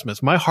Stole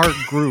Christmas, my heart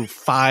grew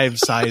 5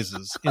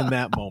 sizes in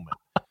that moment.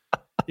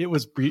 It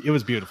was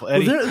beautiful.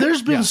 Eddie,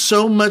 There's been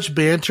so much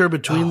banter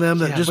between them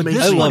that just makes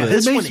me happy.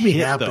 This It one makes me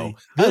hit, happy. though.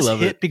 I This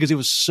love hit it. because it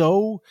was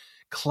so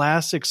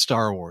classic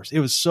Star Wars. It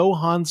was so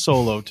Han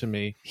Solo to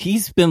me.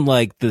 He's been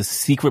like the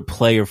secret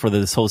player for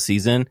this whole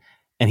season,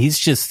 and he's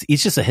just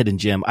a hidden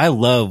gem. I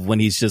love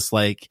when he's just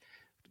like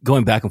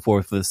going back and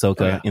forth with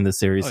Ahsoka in the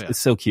series. It's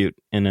so cute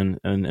and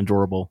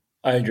adorable.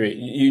 I agree.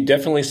 You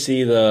definitely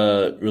see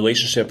the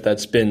relationship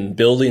that's been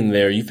building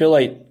there. You feel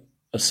like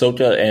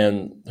Ahsoka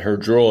and her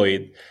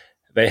droid,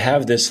 they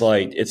have this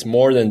it's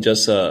more than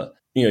just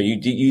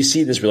you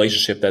see this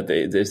relationship that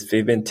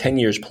they've been 10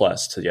 years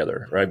plus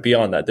together, right?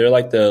 Beyond that, they're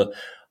like the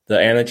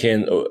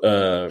Anakin,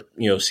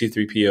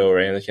 C-3PO or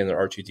Anakin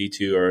or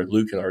R2-D2 or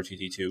Luke and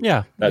R2-D2.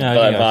 Yeah, that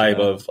vibe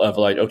of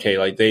like, okay,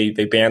 like they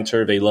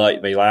banter, they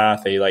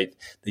laugh, they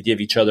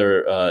give each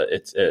other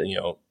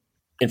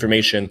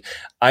information.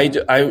 I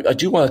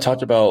do want to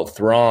talk about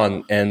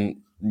Thrawn, and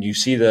you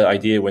see the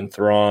idea when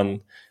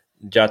Thrawn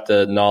got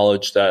the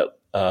knowledge that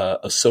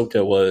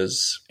Ahsoka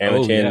was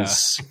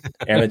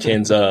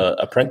Anakin's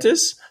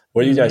apprentice.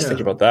 What do you guys think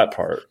about that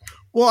part?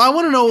 Well, I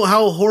want to know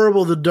how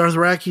horrible the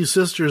Dothraki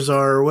sisters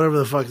are, or whatever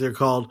the fuck they're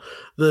called.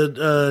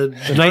 The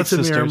Night Dathomir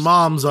Sisters.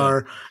 moms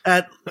are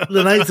at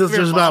the Night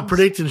Sisters about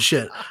predicting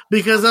shit.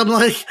 Because I'm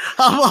like,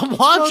 I'm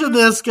watching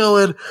this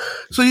going,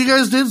 so you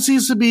guys didn't see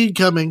Sabine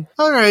coming.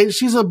 All right,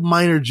 she's a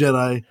minor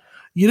Jedi.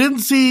 You didn't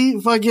see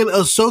fucking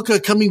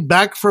Ahsoka coming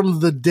back from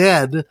the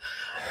dead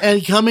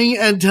and coming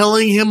and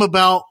telling him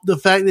about the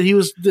fact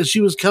that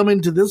she was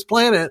coming to this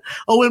planet.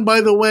 Oh, and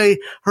by the way,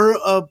 her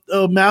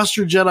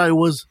master Jedi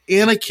was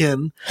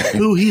Anakin,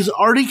 who he's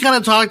already kind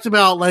of talked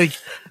about. Like,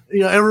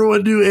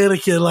 everyone knew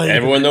Anakin. Like,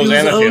 everyone knows he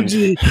was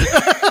Anakin. OG.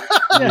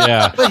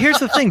 Yeah. But here's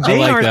the thing: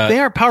 they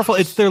are powerful.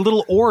 It's their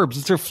little orbs.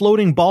 It's their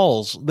floating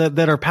balls that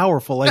are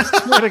powerful. Like,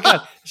 swear to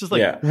God, it's just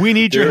like we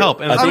need your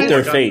help. And I think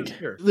they're fake.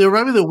 They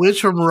remind me of the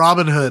witch from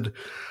Robin Hood.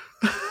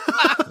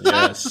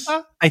 Yes.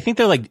 I think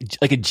they're like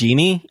a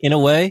genie in a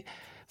way.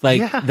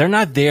 Like they're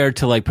not there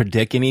to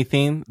predict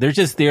anything. They're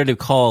just there to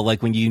call.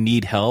 Like when you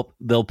need help,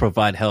 they'll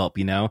provide help.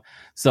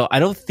 So I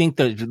don't think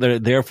that they're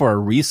there for a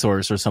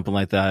resource or something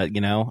like that. I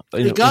got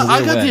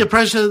the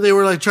impression that they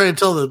were trying to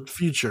tell the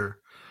future.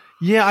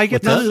 Yeah, I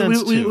get that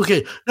sense too.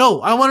 Okay,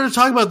 no, I wanted to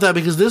talk about that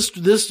because this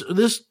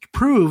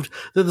proved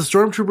that the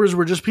stormtroopers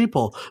were just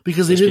people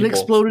because they didn't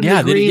explode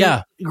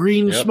into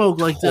green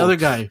smoke like the other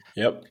guy.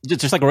 Yep,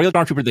 just like a regular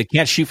stormtrooper, they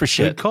can't shoot for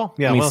shit. Good call.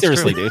 Yeah, I mean,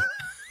 seriously, dude.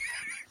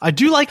 I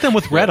do like them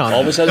with red on.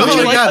 All of a sudden, don't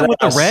you like them with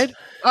the red?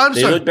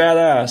 They look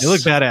badass. They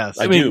look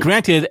badass. I mean,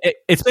 granted,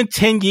 it's been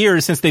 10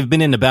 years since they've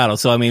been in the battle,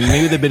 so I mean,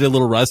 maybe they've been a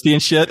little rusty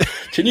and shit.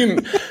 Can you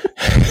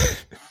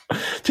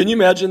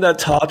imagine that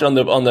talk on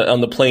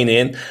the plane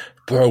in?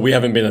 Bro, we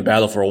haven't been in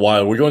battle for a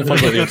while. We're going to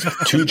fight against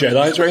 2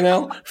 Jedis right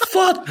now?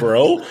 Fuck,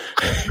 bro.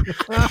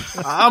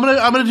 I'm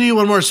gonna do you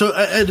one more. So,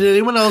 did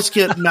anyone else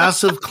get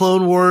massive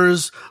Clone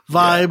Wars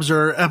vibes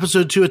or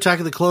Episode 2 Attack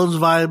of the Clones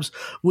vibes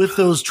with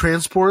those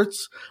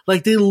transports?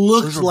 Like they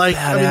looked like,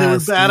 they were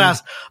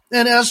badass. Dude.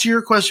 And as to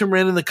your question,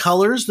 Brandon, the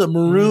colors, the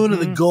maroon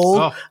and the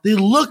gold, they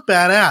look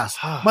badass.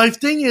 My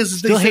thing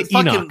is they said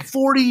fucking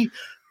 40.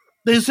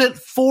 They sent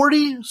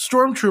 40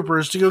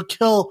 stormtroopers to go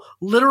kill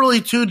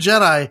literally 2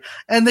 Jedi,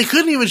 and they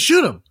couldn't even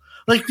shoot them.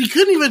 Like,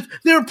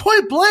 they were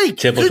point blank.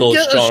 Typical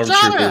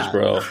stormtroopers,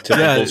 bro.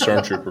 Typical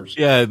stormtroopers.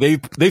 Yeah,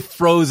 they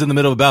froze in the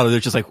middle of battle. They're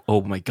just like,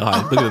 oh my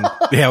God, look at them.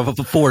 They have a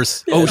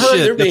force. Oh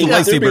shit, that's a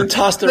lightsaber. They're being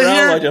tossed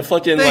around like a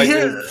fucking, they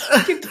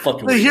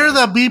hear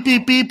the beep,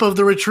 beep, beep of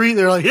the retreat.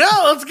 They're like, yeah,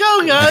 let's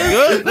go,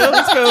 guys.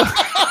 Let's go.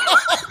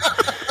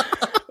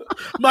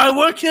 My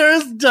work here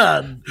is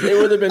done. It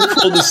would have been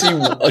cool to see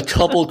a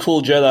couple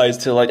cool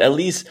Jedis to at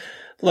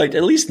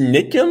least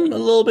nick him a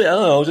little bit. I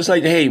don't know, just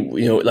hey,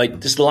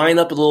 just line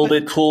up a little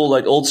bit cool,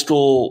 old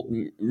school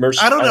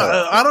mercenary.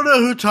 I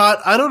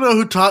don't know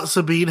who taught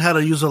Sabine how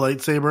to use a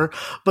lightsaber,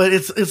 but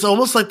it's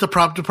almost like the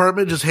prop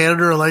department just handed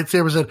her a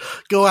lightsaber and said,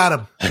 "Go at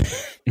him."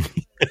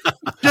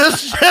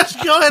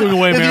 just go ahead.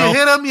 Away, if you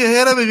hit him, you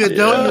hit him. If you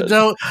don't, you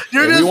don't.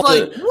 You're just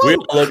we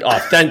look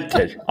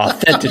authentic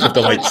with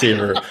the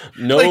lightsaber.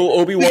 No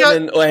Obi-Wan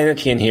and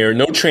Anakin here.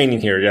 No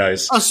training here,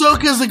 guys.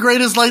 Ahsoka is the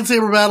greatest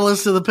lightsaber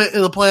battlist in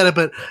the planet,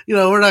 but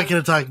we're not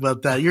going to talk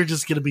about that. You're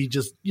just going to be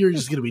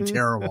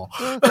terrible.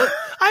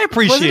 I I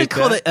appreciate Wasn't it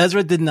cool that. that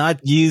Ezra did not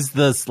use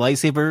the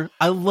lightsaber?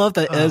 I love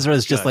that Ezra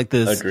is just like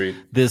this,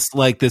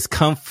 this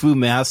kung fu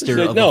master.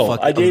 Like, of no,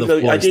 the I gave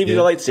the Force, you the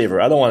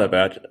lightsaber. I don't want it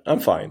back. I'm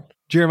fine.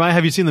 Jeremiah,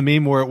 have you seen the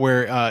meme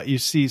where you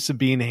see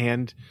Sabine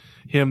hand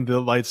him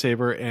the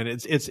lightsaber and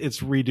it's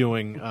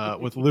redoing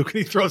with Luke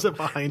and he throws it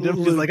behind him?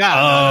 He's like,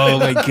 oh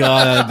my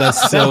god,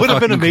 that's so that would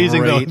have been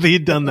amazing great. though if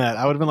he'd done that.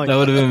 I would have been like, that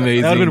would have been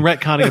amazing. That would have been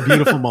retconning a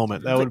beautiful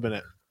moment. That would have been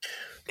it.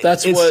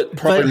 That's what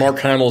probably Mark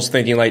Hamill's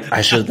thinking. Like,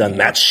 I should have done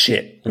that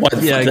shit. Why the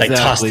fuck did I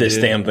toss this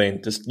damn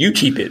thing? Just you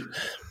keep it.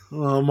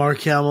 Oh, Mark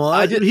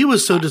Hamill. He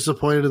was so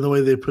disappointed in the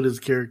way they put his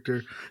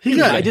character. He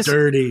got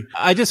dirty.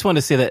 I just want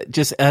to say that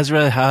just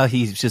Ezra, how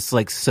he's just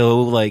like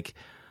so like,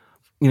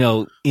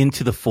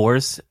 into the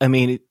Force. I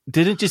mean,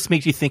 did it just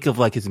make you think of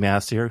like his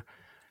master,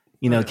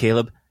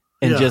 Caleb?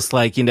 And just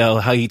like,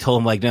 how he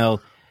told him like, no,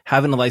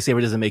 having a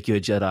lightsaber doesn't make you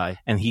a Jedi.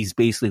 And he's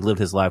basically lived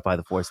his life by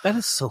the Force. That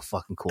is so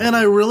fucking cool. And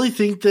I really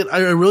think that I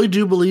really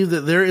do believe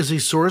that there is a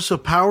source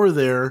of power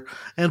there.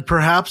 And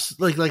perhaps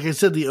like I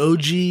said, the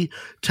OG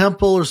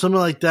temple or something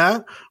like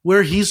that,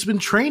 where he's been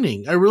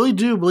training. I really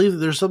do believe that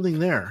there's something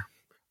there.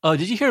 Oh,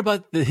 did you hear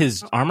about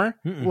his armor?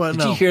 What,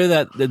 did you hear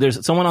that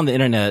there's someone on the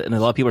internet and a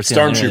lot of people are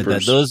saying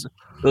that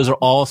those are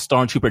all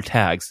Stormtrooper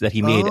tags that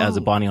he made as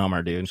a body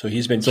armor, dude. So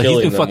he's been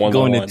killing them fucking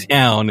going to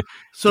town.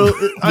 So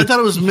I thought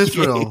it was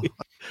Mithril.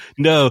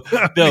 No,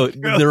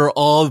 they're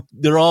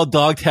all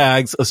dog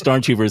tags of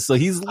Stormtroopers. So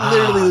he's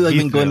literally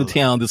been going to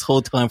town this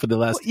whole time for the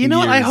last. You know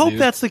what? I hope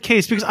that's the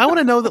case because I want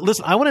to know that.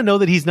 Listen, I want to know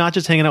that he's not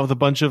just hanging out with a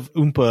bunch of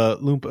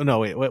Oompa Loompa. No,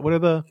 wait, what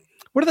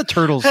are the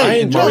turtles?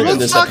 Hey,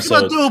 let's talk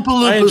about the Oompa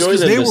Loompas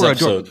because they were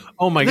adorable.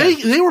 Oh my god,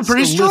 they were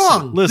pretty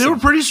strong. Listen, they were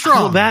pretty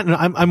strong.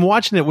 I'm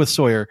watching it with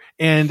Sawyer,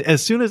 and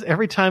as soon as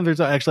every time I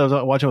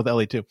was watching with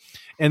Ellie too,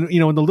 and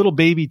when the little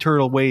baby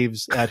turtle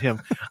waves at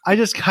him,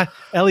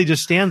 Ellie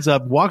just stands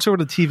up, walks over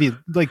to the TV,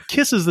 like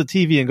kisses the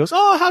TV, and goes,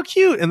 "Oh, how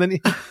cute!" And then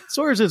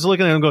Sawyer's just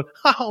looking at him, and going,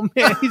 "Oh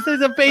man, he's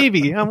a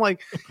baby." And I'm like.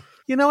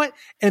 You know what?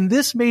 And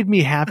this made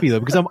me happy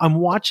though, because I'm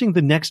watching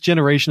the next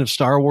generation of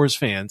Star Wars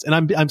fans, and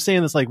I'm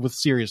saying this like with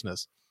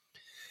seriousness,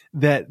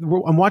 that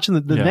I'm watching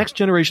the next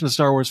generation of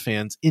Star Wars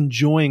fans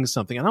enjoying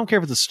something. I don't care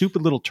if it's a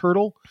stupid little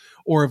turtle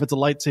or if it's a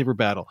lightsaber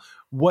battle.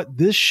 What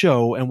this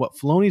show and what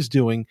Filoni's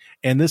doing,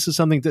 and this is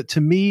something that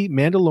to me,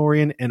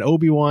 Mandalorian and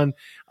Obi-Wan,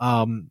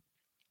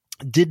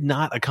 did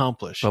not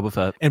accomplish.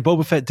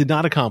 Boba Fett did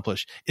not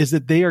accomplish is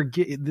that they are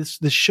this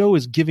show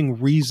is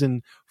giving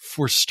reason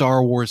for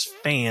Star Wars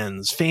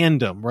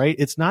fandom, right?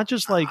 It's not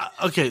just like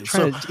okay.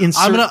 So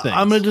I'm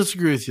gonna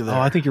disagree with you there. Oh,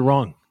 I think you're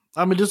wrong.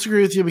 I'm gonna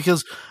didisagree with you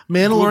because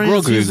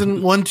Mandalorian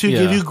season 1, 2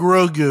 give you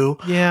Grogu,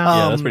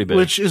 that's pretty big,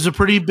 which is a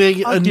pretty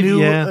big and you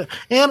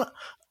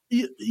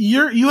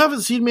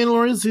haven't seen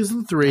Mandalorian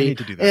season 3, I need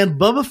to do that. And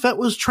Boba Fett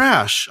was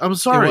trash. I'm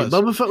sorry,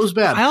 Boba Fett was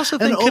bad. I also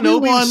think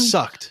Kenobi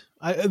sucked.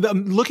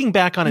 I'm looking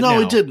back on it now.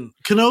 No, it didn't.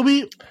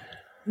 Kenobi,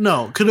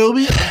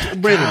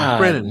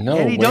 Brandon. No,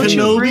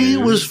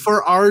 Kenobi was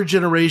for our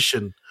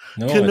generation.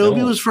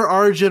 Kenobi was for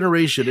our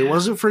generation. It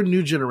wasn't for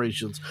new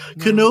generations.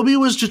 No. Kenobi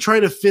was to try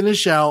to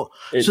finish out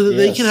so that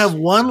they could have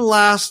one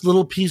last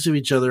little piece of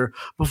each other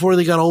before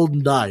they got old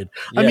and died.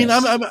 Yes. I mean,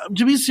 I'm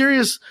to be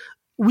serious,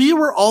 we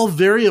were all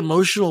very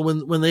emotional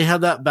when they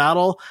had that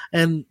battle,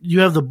 and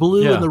you have the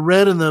blue and the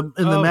red and the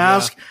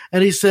mask,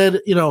 and he said,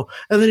 and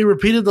then he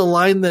repeated the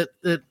line that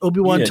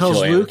Obi-Wan tells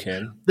Luke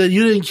that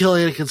you didn't kill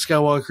Anakin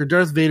Skywalker.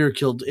 Darth Vader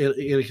killed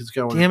Anakin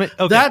Skywalker. Damn it!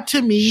 Okay. That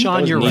to me,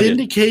 Sean, you're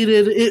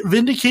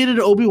vindicated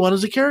Obi-Wan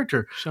as a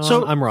character. Sean,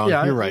 so I'm wrong.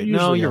 You're right.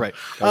 No, you're right.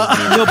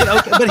 No,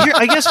 but here,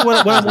 I guess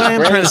what I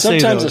am trying to say,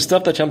 sometimes the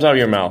stuff that comes out of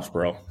your mouth,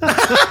 bro.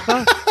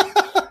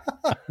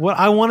 What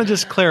I want to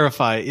just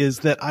clarify is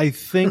that I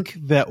think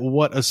that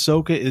what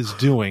Ahsoka is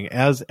doing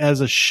as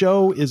a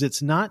show is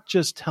it's not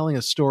just telling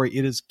a story,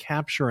 it is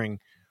capturing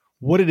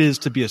what it is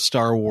to be a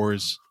Star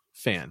Wars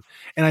fan.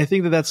 And I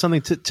think that that's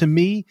something to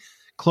me,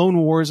 Clone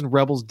Wars and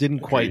Rebels didn't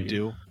quite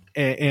do.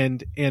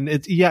 And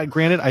it's,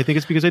 granted, I think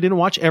it's because I didn't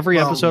watch every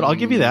episode. I'll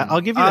give you that.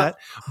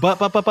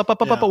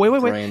 But wait.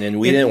 Brandon,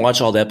 we didn't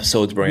watch all the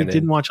episodes, Brandon. We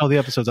didn't watch all the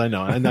episodes, I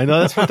know. And I know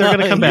that's what they're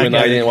going to come back and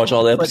I didn't watch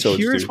all the episodes.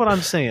 But here's what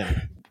I'm saying.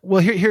 Well,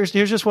 here's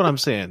just what I'm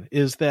saying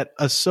is that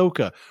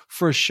Ahsoka,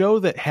 for a show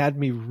that had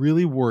me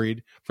really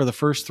worried for the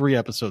first 3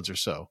 episodes or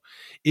so,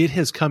 it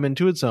has come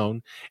into its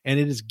own, and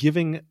it's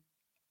giving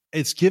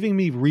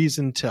me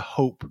reason to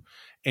hope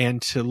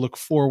and to look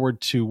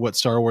forward to what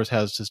Star Wars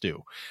has to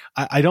do.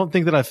 I don't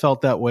think that I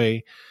felt that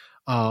way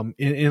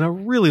in a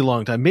really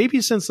long time. Maybe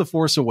since The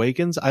Force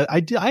Awakens.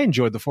 I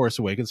enjoyed The Force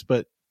Awakens,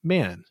 but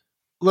man.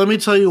 Let me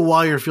tell you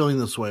why you're feeling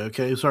this way,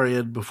 okay? Sorry,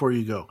 Ed, before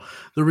you go.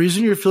 The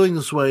reason you're feeling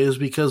this way is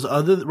because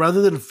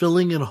rather than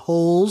filling in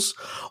holes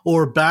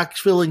or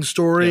backfilling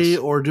story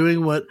or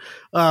doing what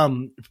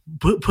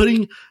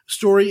putting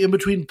story in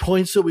between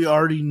points that we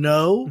already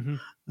know,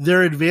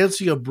 they're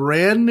advancing a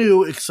brand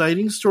new,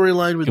 exciting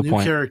storyline with new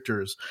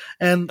characters.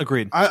 And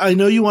agreed. I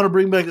know you want to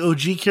bring back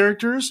OG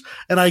characters,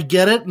 and I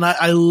get it, and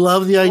I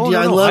love the idea.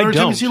 I love every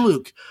time you see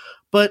Luke.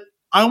 But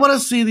I want to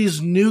see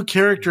these new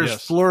characters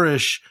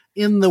flourish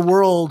in the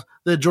world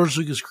that George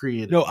Lucas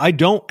created. No, I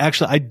don't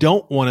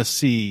want to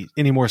see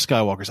any more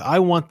Skywalkers. I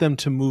want them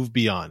to move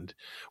beyond,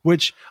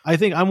 which I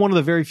think I'm one of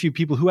the very few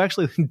people who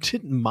actually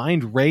didn't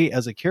mind Rey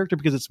as a character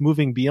because it's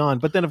moving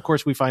beyond. But then, of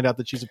course, we find out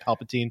that she's a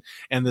Palpatine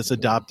and this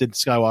adopted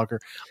Skywalker.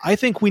 I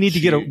think we need to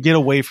get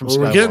away from Skywalker.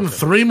 We're getting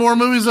 3 more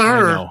movies of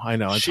her. I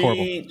know. It's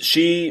horrible.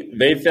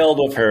 They failed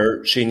with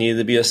her. She needed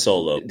to be a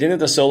Solo. Didn't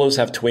the Solos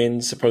have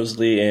twins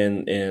supposedly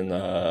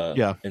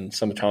in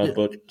some comic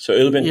book? So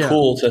it would have been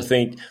cool to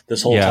think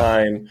this whole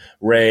time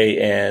Rey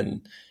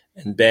and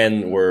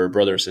Ben were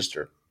brother or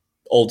sister.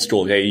 Old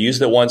school. Okay, you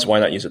used it once, why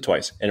not use it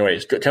twice?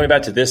 Anyways, coming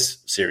back to this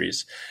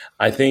series,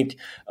 I think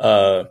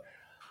I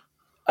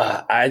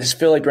just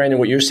feel like, Brandon,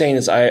 what you're saying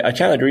is I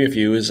kind of agree with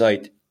you. Is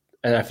like,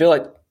 and I feel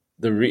like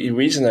the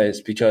reason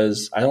is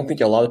because I don't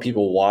think a lot of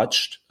people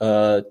watched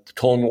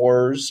Clone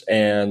Wars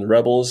and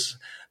Rebels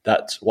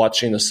that's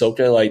watching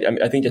Ahsoka. Like,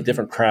 I think a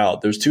different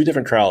crowd. There's 2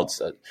 different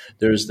crowds.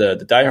 There's the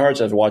diehards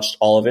that have watched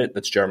all of it.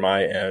 That's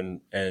Jeremiah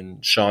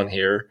and Sean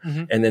here.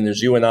 Mm-hmm. And then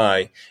there's you and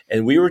I.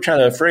 And we were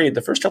kind of afraid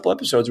the first couple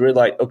episodes. We were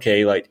like,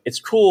 okay, like it's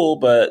cool,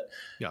 but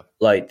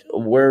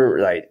where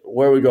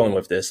are we going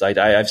with this? Like,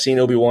 I've seen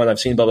Obi-Wan, I've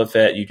seen Boba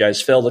Fett. You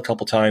guys failed a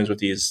couple times with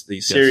these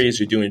series.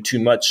 You're doing too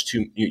much.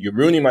 You're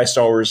ruining my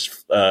Star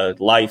Wars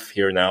life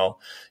here now.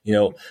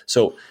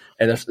 So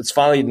and it's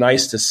finally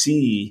nice to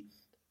see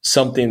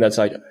something that's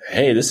like,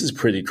 hey, this is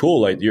pretty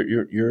cool. Like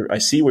I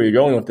see where you're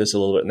going with this a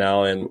little bit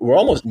now, and we're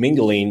almost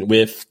mingling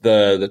with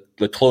the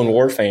Clone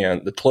War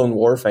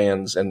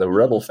fans and the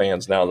Rebel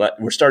fans now.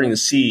 That we're starting to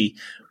see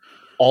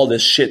all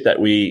this shit that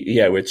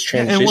it's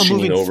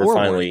transitioning over forward,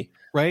 finally.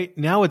 Right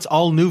now, it's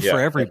all new for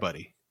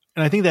everybody,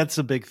 and I think that's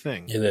a big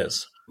thing. It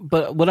is.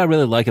 But what I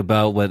really like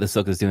about what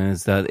Ahsoka is doing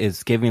is that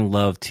it's giving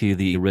love to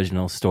the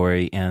original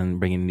story and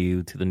bringing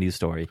new to the new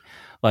story.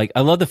 Like,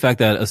 I love the fact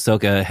that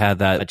Ahsoka had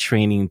that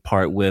training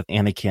part with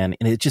Anakin,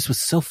 and it just was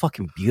so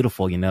fucking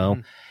beautiful,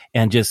 Mm-hmm.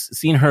 And just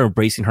seeing her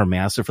embracing her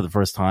master for the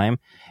first time,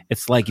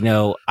 it's like,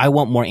 I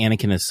want more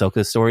Anakin and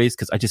Ahsoka stories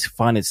because I just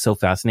find it so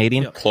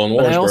fascinating. Yeah, Clone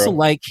Wars, but I also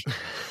like,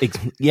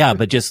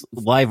 but just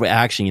live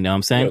action, you know what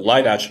I'm saying?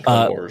 Live action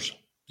Clone Wars.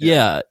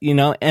 Yeah,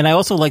 and I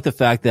also like the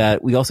fact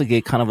that we also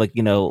get kind of like,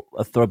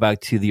 a throwback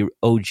to the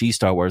OG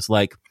Star Wars,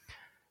 like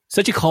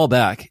such a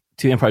callback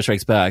to Empire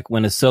Strikes Back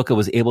when Ahsoka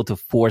was able to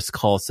force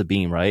call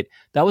Sabine, right?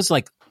 That was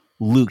like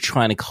Luke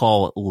trying to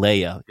call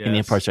Leia in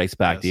Empire Strikes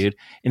Back, dude.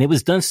 And it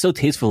was done so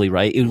tastefully,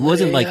 right? It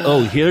wasn't like,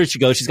 oh, here she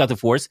goes, she's got the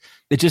Force.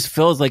 It just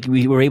feels like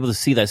we were able to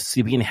see that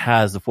Sabine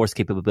has the Force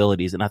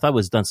capabilities. And I thought it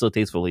was done so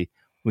tastefully.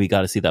 We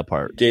got to see that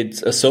part. Did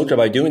Ahsoka,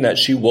 by doing that,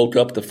 she woke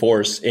up the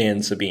Force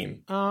in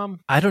Sabine?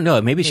 I don't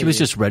know. Maybe she was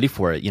just ready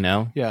for it,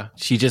 Yeah.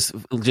 She just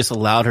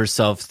allowed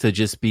herself to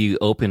just be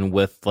open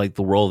with like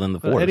the world and the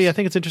Force. Eddie, I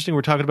think it's interesting.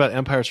 We're talking about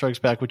Empire Strikes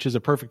Back, which is a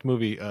perfect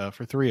movie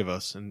for 3 of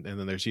us, and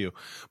then there's you.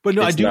 But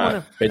no, I do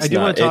want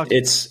to talk.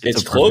 It's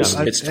close.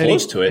 It's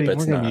close to it, but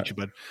it's not. You,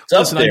 bud.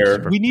 It's up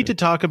there. We need to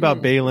talk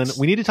about Baylan.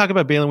 We need to talk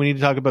about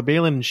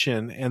Baylan and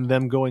Shin, and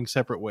them going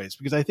separate ways,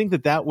 because I think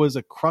that was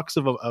a crux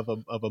of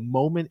a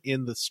moment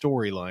in the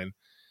storyline.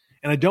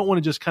 And I don't want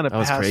to just kind of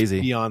pass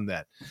beyond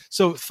that.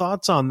 So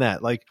thoughts on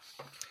that? Like,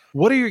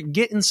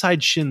 get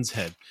inside Shin's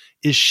head.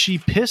 Is she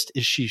pissed?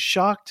 Is she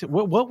shocked?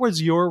 What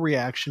was your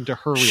reaction to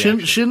her reaction?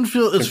 Shin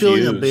is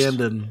feeling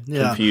abandoned.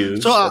 Yeah.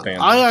 Confused. So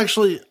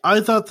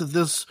I thought that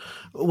this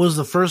was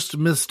the first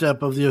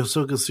misstep of the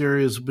Ahsoka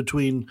series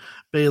between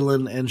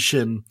Baylan and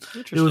Shin.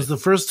 It was the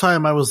first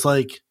time I was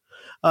like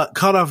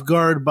caught off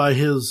guard by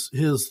his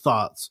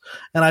thoughts.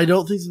 And I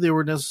don't think that they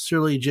were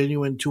necessarily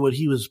genuine to what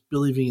he was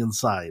believing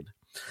inside.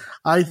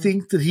 I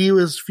think that he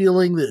was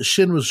feeling that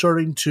Shin was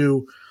starting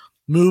to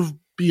move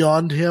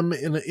beyond him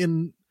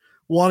in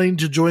wanting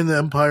to join the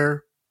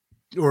Empire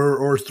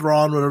or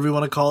Thrawn, whatever you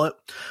want to call it.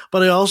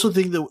 But I also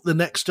think that the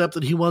next step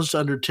that he wants to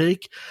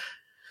undertake,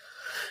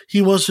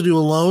 he wants to do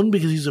alone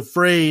because he's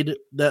afraid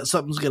that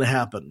something's going to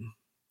happen.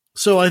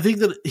 So I think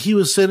that he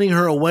was sending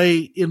her away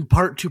in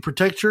part to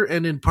protect her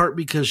and in part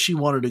because she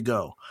wanted to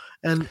go.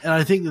 And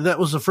I think that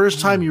was the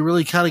first time you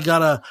really kind of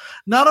got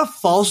not a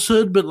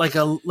falsehood, but like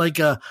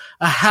a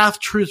half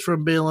truth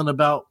from Baylan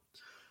about,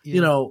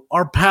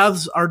 our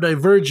paths are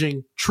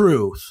diverging.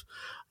 Truth.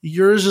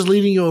 Yours is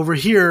leading you over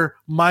here.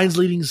 Mine's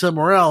leading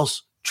somewhere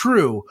else.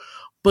 True.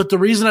 But the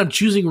reason I'm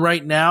choosing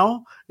right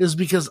now is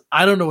because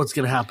I don't know what's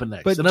going to happen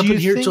next. But and up in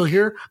here till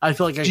here, I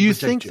feel like I can protect you. Do you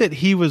think that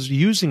he was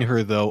using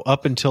her though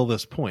up until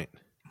this point?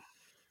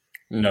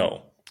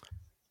 No,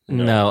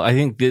 I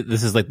think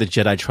this is like the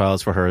Jedi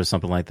trials for her or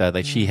something like that.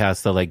 Like she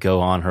has to like go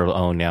on her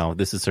own now.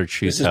 This is her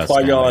true test. This is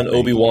Qui-Gon,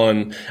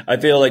 Obi-Wan. I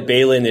feel like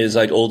Baylan is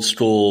like old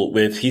school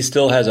he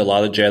still has a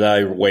lot of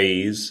Jedi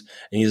ways.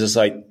 And he's just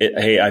like,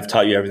 hey, I've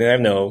taught you everything I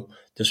know.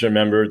 Just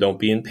remember, don't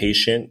be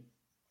impatient.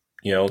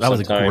 That was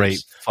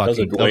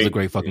a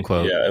great fucking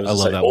quote. Yeah, it was I love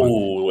like, that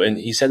one. And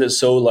he said it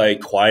so like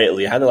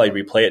quietly. I had to like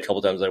replay it a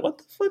couple times. Like, what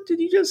the fuck did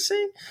he just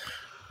say?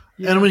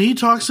 Yeah. And when he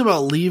talks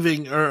about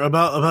leaving or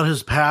about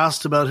his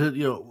past, about his,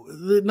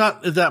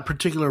 not at that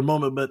particular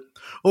moment, but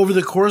over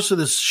the course of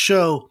this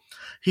show,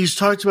 he's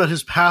talked about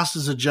his past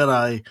as a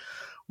Jedi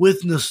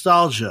with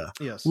nostalgia,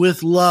 Yes.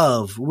 with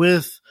love,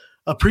 with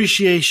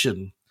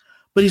appreciation,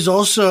 but he's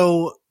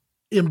also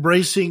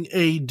embracing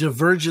a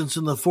divergence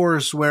in the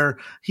Force where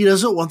he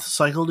doesn't want the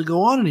cycle to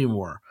go on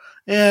anymore.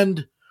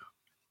 And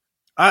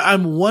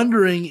I'm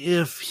wondering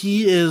if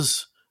he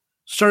is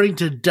starting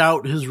to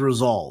doubt his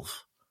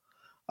resolve.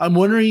 I'm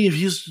wondering if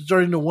he's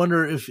starting to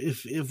wonder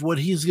if what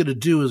he's going to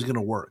do is going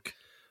to work.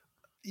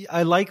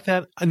 I like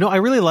that. No, I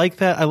really like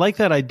that. I like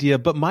that idea.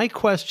 But my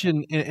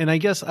question, and I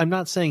guess I'm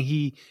not saying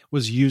he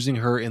was using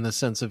her in the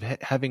sense of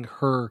having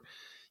her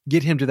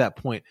get him to that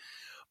point.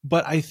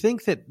 But I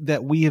think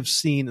that we have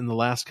seen in the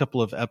last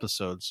couple of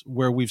episodes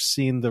where we've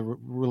seen the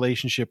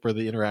relationship or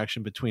the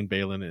interaction between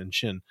Baylan and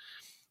Shin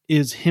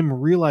is him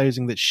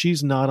realizing that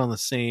she's not on the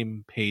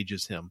same page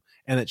as him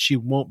and that she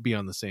won't be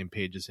on the same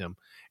page as him.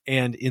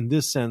 And in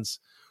this sense,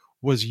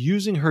 was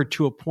using her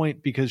to a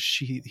point because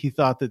he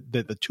thought that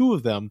the two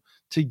of them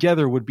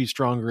together would be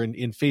stronger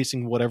in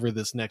facing whatever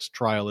this next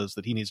trial is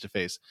that he needs to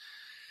face.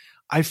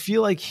 I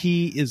feel like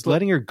he is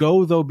letting her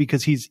go though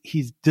because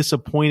he's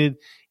disappointed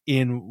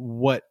in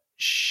what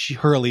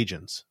her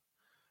allegiance.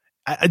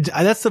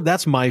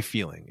 That's my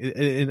feeling,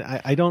 and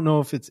I don't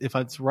know if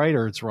it's right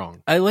or it's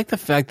wrong. I like the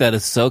fact that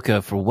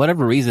Ahsoka, for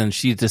whatever reason,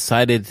 she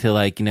decided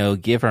to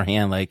give her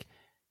hand, like,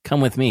 come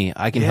with me.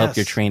 I can help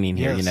your training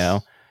here,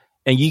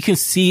 And you can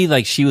see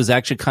like she was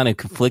actually kind of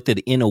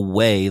conflicted in a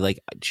way, like,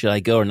 should I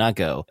go or not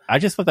go? I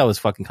just thought that was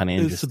fucking kind of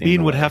interesting.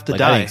 Sabine would have to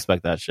die. I didn't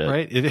expect that shit.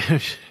 Right?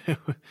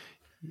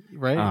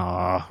 Right?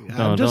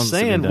 I'm just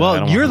saying.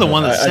 Well, you're the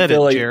one that said it,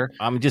 like, Jer.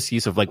 I'm just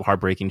used to like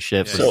heartbreaking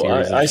shit. So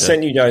I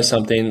sent you guys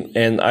something,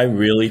 and I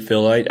really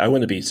feel like I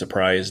wouldn't be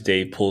surprised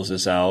Dave pulls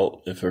this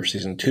out for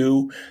season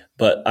 2.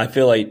 But I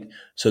feel like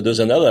there's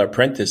another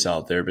apprentice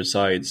out there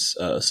besides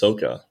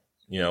Ahsoka.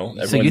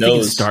 Everyone so you knows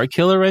think it's Star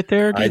Killer right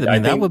there? Dude? I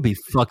think that would be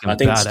fucking. I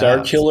think badass.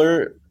 Star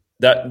Killer.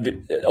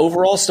 That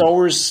overall, Star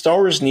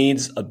Wars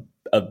needs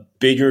a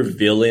bigger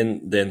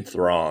villain than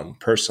Thrawn.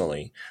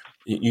 Personally,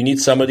 you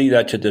need somebody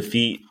that could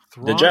defeat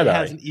the Jedi.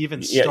 Hasn't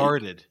even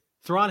started.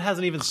 Thrawn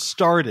hasn't even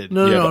started.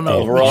 No.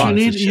 Overall,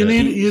 you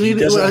need. He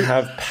doesn't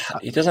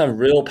have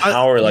real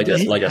power like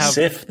a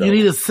Sith. Though. You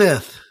need a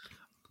Sith.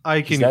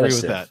 I can agree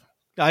with that.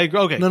 I agree.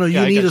 Okay. No,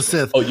 you need a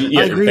Sith. Oh,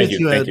 I agree with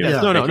you, Ed. Yeah.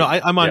 No.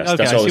 I'm on. Yes, okay,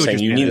 that's what I was saying.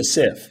 You need a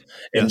Sith.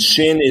 And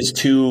Shin's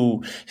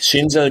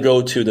gonna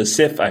go to the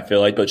Sith, I feel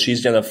like, but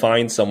she's gonna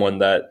find someone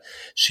that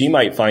she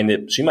might find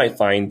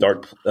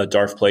Darth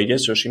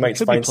Plagueis, or she might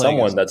find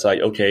someone that's like,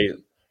 okay,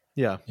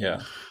 yeah.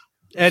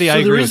 Eddie, I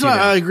agree. The reason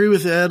I agree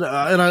with Ed,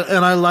 and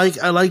I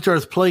like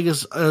Darth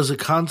Plagueis as a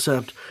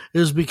concept,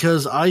 is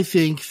because I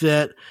think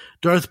that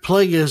Darth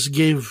Plagueis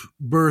gave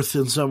birth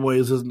in some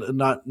ways,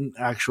 not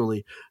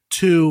actually,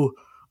 to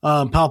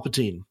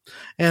Palpatine.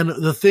 And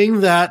the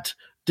thing that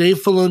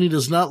Dave Filoni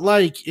does not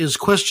like is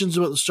questions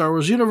about the Star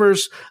Wars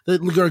universe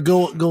that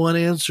go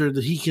unanswered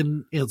that he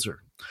can answer.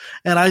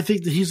 And I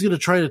think that he's going to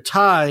try to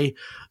tie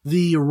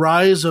the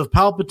rise of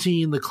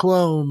Palpatine, the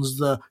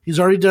clones, he's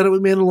already done it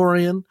with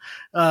Mandalorian,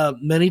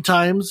 many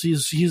times.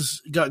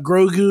 He's got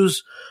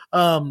Grogu's,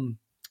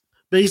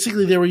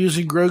 basically they were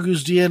using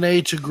Grogu's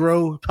DNA to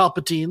grow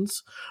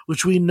Palpatines,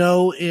 which we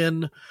know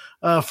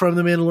from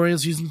the Mandalorian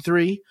season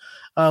 3.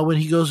 When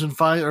he goes and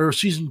or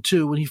season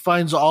 2, when he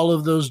finds all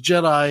of those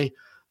Jedi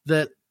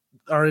that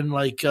are in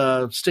like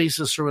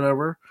stasis or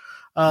whatever.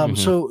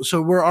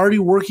 So we're already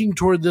working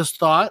toward this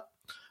thought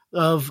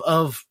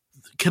of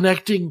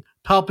connecting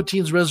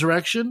Palpatine's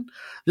resurrection.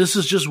 This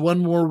is just one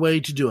more way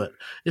to do it.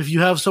 If you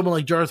have someone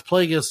like Darth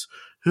Plagueis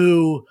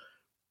who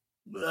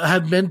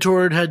had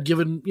mentored, had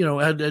given,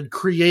 had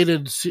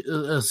created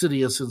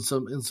Sidious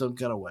in some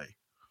kind of way.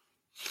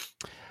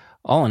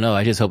 All in all,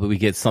 I just hope that we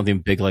get something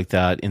big like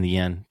that in the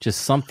end.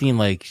 Just something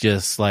like,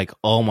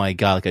 oh my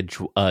God, like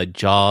a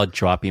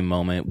jaw-dropping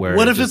moment where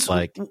what if it's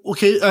like,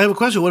 okay, I have a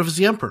question. What if it's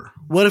the Emperor?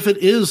 What if it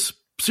is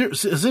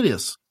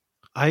Sidious?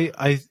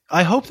 I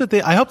hope that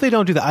they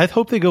don't do that. I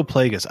hope they go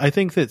Plagueis. I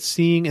think that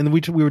seeing, and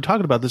we were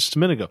talking about this just a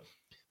minute ago,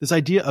 this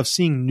idea of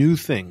seeing new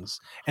things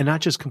and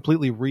not just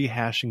completely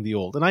rehashing the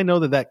old. And I know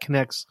that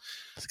connects.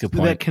 That's a good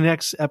point. That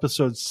connects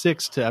episode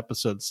 6 to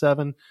episode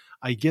 7.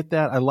 I get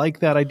that. I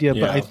like that idea,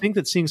 but I think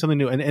that seeing something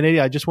new, and Eddie,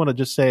 I just want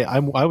to say I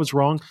was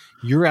wrong.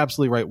 You're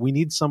absolutely right. We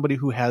need somebody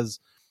who has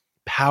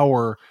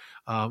power,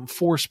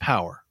 force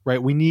power,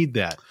 right? We need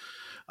that.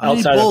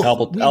 Outside of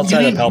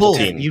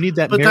Palpatine. You need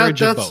that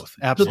marriage of both.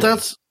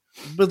 Absolutely.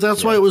 But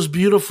that's why it was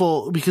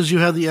beautiful, because you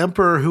had the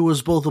Emperor, who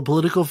was both a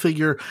political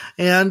figure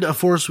and a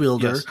force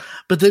wielder. Yes.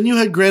 But then you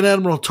had Grand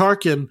Admiral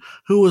Tarkin,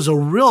 who was a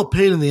real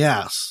pain in the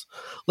ass.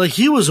 Like,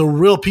 he was a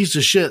real piece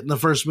of shit in the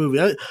first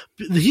movie.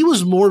 He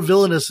was more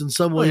villainous in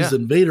some ways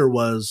than Vader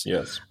was.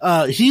 Yes.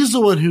 He's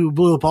the one who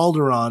blew up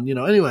Alderaan,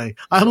 Anyway,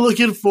 I'm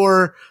looking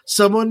for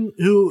someone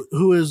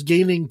who is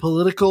gaining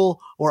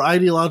political or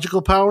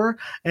ideological power,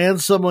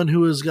 and someone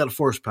who has got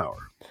force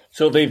power.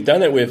 So they've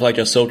done it with like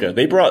Ahsoka.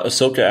 They brought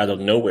Ahsoka out of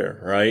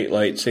nowhere, right?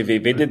 Like, say they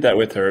did that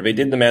with her. They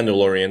did the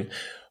Mandalorian.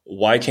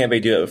 Why can't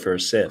they do it for a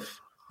Sith?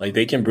 Like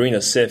they can bring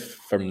a Sith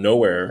from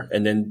nowhere,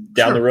 and then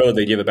down the road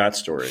they give a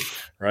backstory,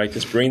 right?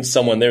 Just bring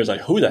someone there. It's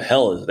like, who the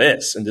hell is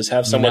this? And just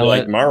have someone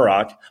like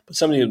Marok, but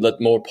somebody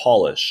that's more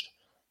polished.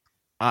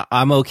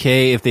 I'm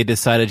okay if they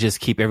decide to just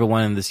keep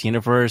everyone in this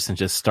universe and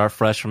just start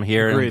fresh from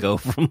here and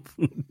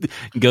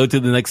go to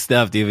the next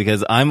step, dude,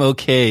 because I'm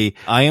okay.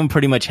 I am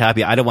pretty much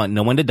happy. I don't want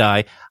no one to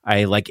die.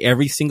 I like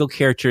every single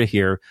character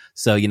here.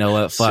 So you know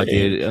what? Fuck,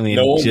 dude. I mean,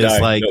 no just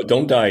die. like, no,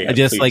 don't die. I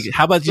just please. like,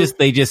 how about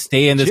they just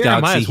stay in this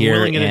galaxy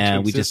here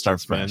and we just start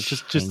fresh.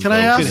 fresh. Just can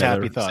I ask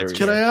happy thoughts?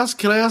 Can I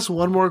ask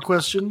one more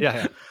question?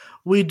 Yeah.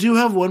 We do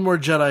have one more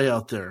Jedi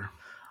out there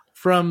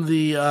from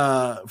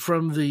the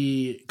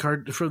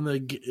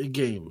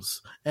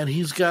games, and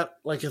he's got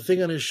like a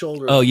thing on his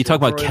shoulder. Oh, you talk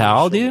about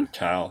Cal, dude?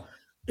 Cal.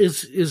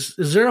 Is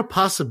there a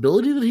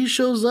possibility that he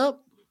shows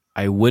up?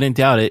 I wouldn't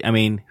doubt it. I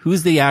mean,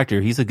 who's the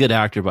actor? He's a good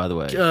actor, by the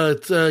way.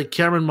 It's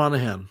Cameron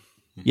Monaghan.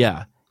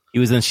 Yeah. He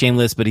was in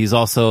Shameless, but he's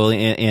also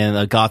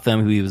in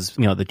Gotham, who he was,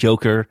 the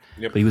Joker,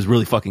 but he was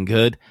really fucking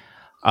good.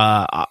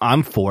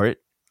 I'm for it.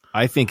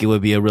 I think it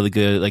would be a really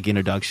good like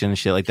introduction and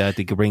shit like that.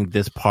 They could bring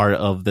this part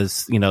of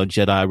this,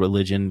 Jedi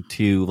religion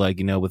to like,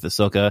 with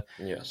Ahsoka.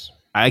 Yes.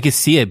 I could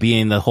see it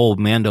being the whole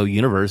Mando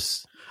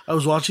universe. I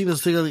was watching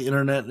this thing on the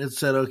internet and it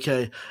said,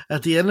 okay,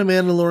 at the end of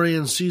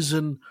Mandalorian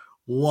season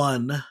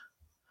 1,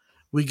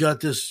 we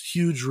got this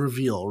huge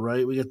reveal,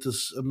 right? We got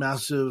this a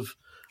massive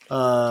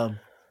reveal.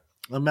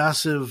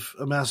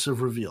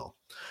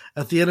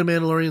 At the end of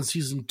Mandalorian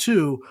season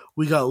 2,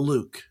 we got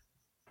Luke.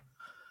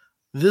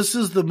 This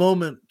is the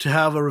moment to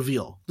have a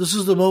reveal. This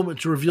is the moment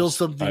to reveal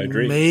something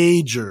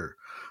major.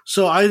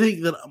 So I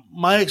think that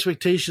my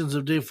expectations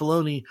of Dave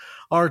Filoni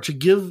are to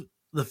give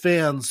the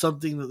fans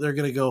something that they're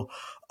going to go,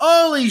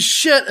 holy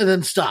shit, and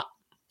then stop.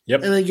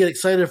 Yep. And then get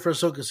excited for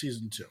Ahsoka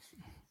season 2.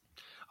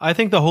 I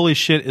think the holy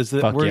shit is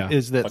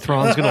that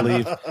Thrawn's going to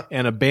leave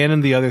and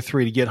abandon the other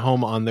 3 to get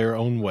home on their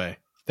own way.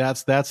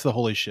 That's the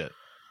holy shit.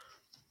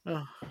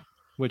 Oh.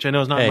 Which I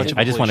know is not much of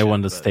a I just want shit,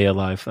 everyone to stay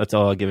alive. That's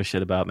all I give a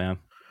shit about, man.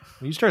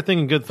 You start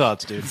thinking good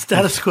thoughts, dude.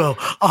 Status quo.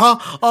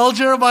 All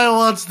Jeremiah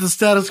wants is the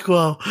status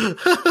quo.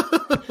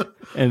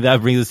 And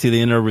that brings us to the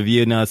end of the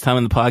review. Now it's time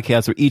in the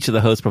podcast where each of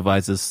the hosts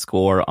provides a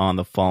score on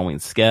the following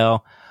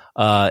scale.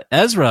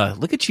 Ezra,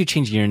 look at you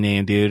changing your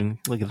name, dude.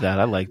 Look at that.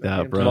 I like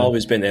that, bro. I've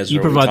always been Ezra. You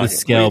provide the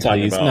scale,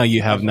 please. No,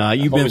 you have not.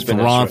 You've been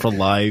Thrawn for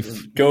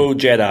life. Go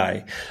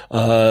Jedi.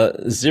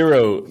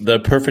 0, the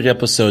perfect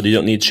episode. You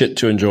don't need shit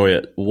to enjoy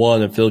it.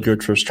 1, a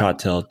feel-good first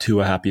cocktail.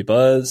 2, a happy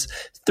buzz.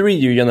 3,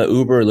 you're gonna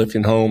Uber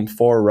lifting home.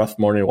 4, rough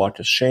morning walk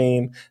of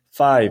shame.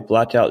 5,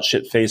 blackout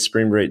shit-faced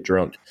spring break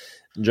drunk.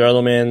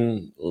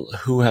 Gentlemen,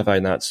 who have I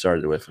not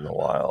started with in a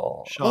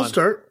while? Sean. I'll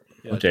start.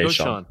 Yeah, okay, go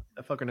Sean.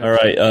 All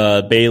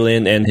right,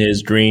 Balin and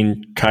his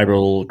green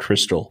chiral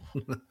crystal.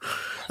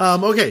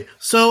 Okay,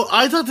 so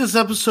I thought this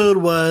episode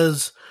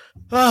was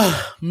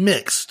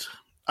mixed.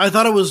 I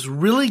thought it was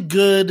really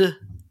good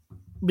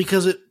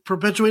because it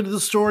perpetuated the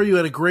story. You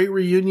had a great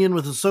reunion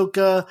with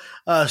Ahsoka.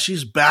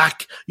 She's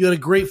back. You had a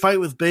great fight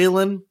with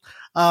Balin.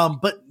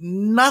 But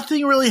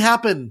nothing really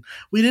happened.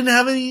 We didn't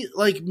have any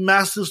like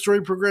massive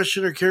story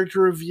progression or character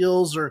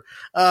reveals or,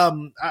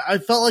 I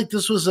felt like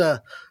this was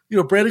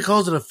Brandon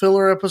calls it a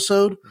filler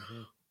episode.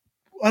 Mm-hmm.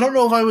 I don't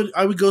know if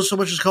I would go so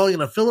much as calling it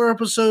a filler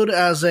episode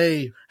as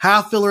a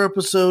half filler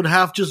episode,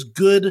 half just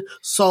good,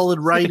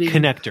 solid writing. Like a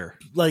connector.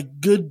 Like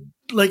good,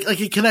 like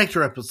a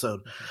connector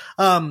episode.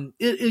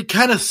 It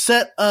kind of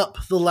set up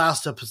the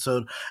last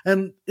episode,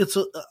 and it's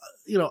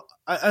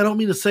I don't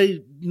mean to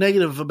say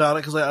negative about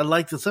it because I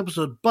like this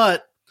episode,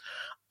 but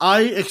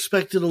I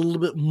expected a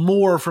little bit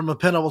more from a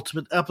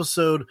penultimate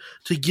episode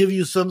to give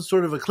you some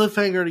sort of a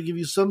cliffhanger, to give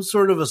you some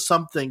sort of a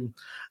something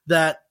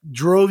that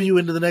drove you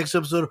into the next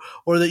episode,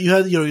 or that you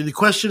had, the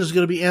question is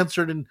going to be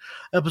answered in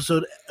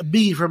episode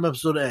B from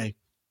episode A.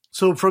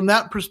 So from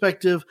that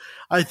perspective,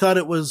 I thought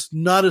it was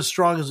not as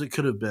strong as it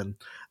could have been.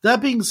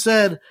 That being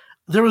said,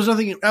 there was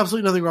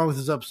absolutely nothing wrong with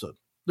this episode.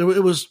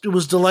 It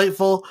was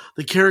delightful.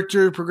 The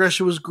character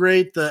progression was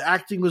great. The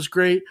acting was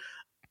great.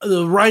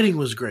 The writing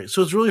was great.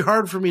 So it's really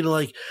hard for me to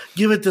like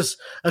give it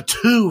a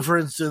 2, for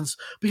instance,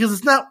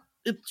 because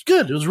it's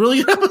good. It was a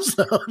really good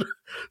episode.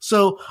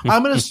 So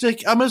I'm gonna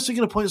stick at a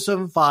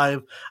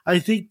 0.75. I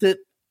think that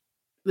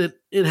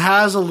it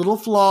has a little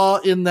flaw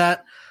in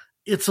that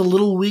it's a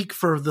little weak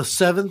for the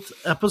 7th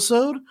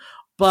episode,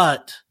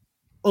 but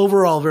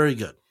overall very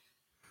good.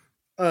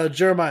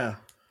 Jeremiah.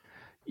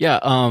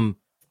 Yeah,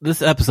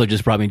 this episode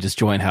just brought me just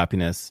joy and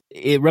happiness.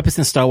 It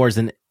represents Star Wars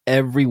in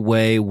every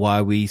way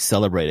why we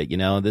celebrate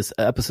it. This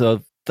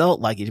episode felt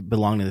like it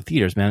belonged in the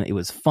theaters, man. It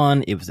was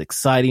fun. It was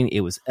exciting.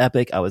 It was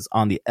epic. I was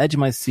on the edge of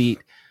my seat.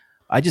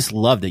 I just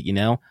loved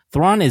it,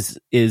 Thrawn is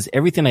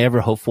everything I ever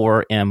hoped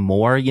for and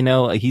more,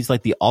 He's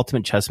like the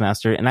ultimate chess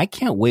master, and I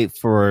can't wait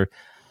for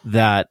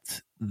that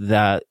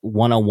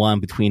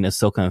one-on-one between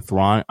Ahsoka and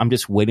Thrawn. I'm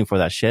just waiting for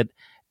that shit.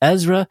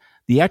 Ezra,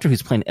 the actor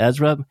who's playing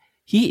Ezra,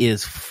 he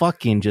is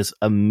fucking just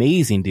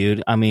amazing,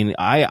 dude. I mean,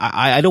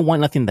 I don't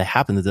want nothing to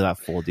happen to that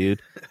fool,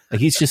 dude. Like,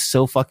 he's just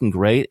so fucking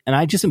great. And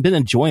I just have been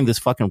enjoying this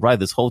fucking ride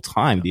this whole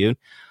time, dude.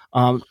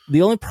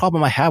 The only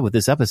problem I have with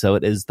this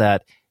episode is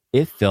that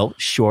it felt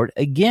short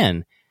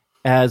again.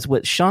 As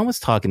what Sean was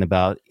talking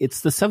about,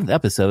 it's the 7th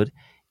episode.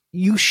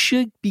 You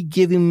should be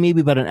giving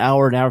maybe about an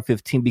hour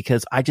 15,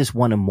 because I just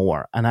wanted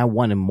more, and I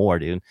wanted more,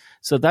 dude.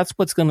 So that's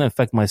what's going to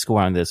affect my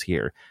score on this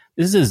here.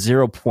 This is a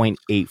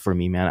 0.8 for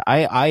me, man.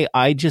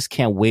 I just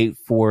can't wait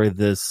for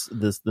the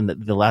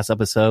last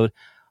episode.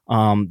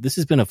 This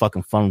has been a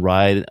fucking fun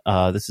ride.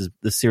 This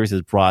series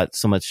has brought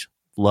so much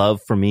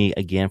love for me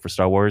again for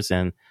Star Wars,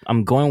 and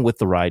I'm going with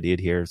the ride, dude,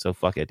 here. So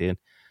fuck it, dude.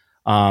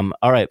 All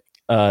right,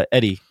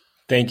 Eddie.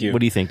 Thank you. What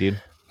do you think, dude?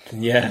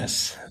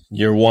 Yes,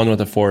 you're one with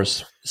the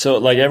Force. So,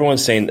 like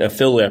everyone's saying, a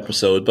filler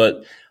episode,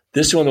 but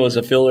this one was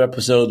a filler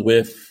episode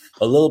with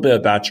a little bit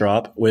of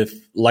backdrop with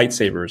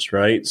lightsabers,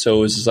 right?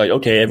 So it's just like,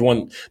 okay,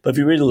 everyone. But if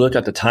you really look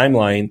at the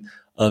timeline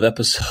of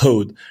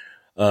episode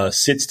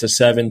 6 to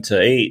 7 to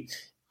 8,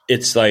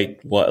 it's like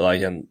what,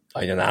 like an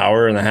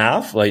hour and a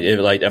half,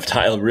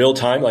 real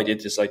time, like it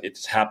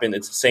just happened.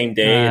 It's the same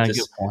day. It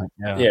just,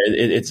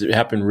 it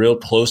happened real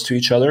close to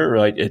each other,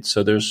 right?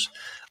 So there's.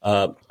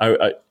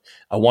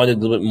 I wanted a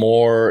little bit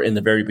more in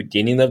the very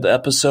beginning of the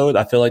episode.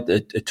 I feel like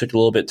it took a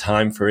little bit of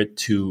time for it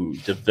to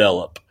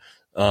develop.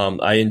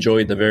 I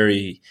enjoyed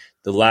the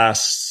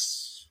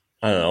last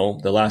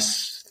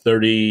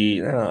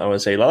 30, I want to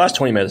say the last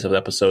 20 minutes of the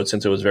episode,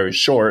 since it was very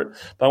short.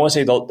 But I want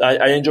to say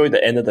I enjoyed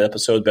the end of the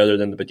episode better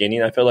than the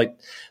beginning. I feel like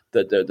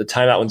the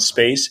time out in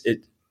space,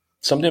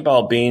 something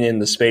about being in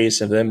the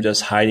space and them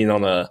just hiding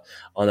on a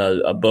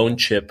bone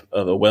chip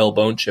of a whale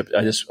bone chip.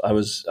 I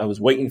was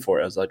waiting for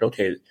it. I was like,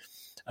 okay.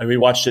 I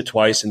rewatched it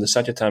twice, and the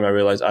second time I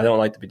realized I don't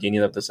like the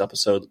beginning of this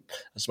episode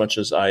as much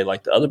as I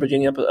like the other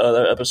beginning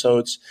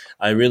episodes.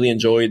 I really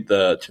enjoyed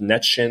the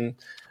connection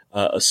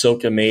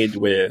Ahsoka made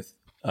with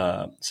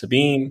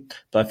Sabine,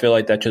 but I feel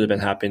like that could have been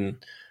happening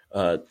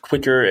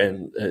quicker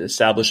and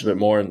established a bit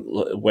more and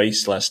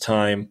waste less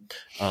time.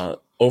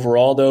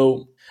 Overall,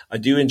 though, I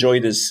do enjoy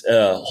this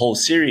whole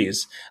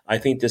series. I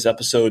think this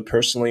episode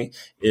personally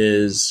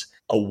is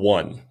a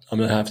 1. I'm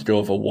going to have to go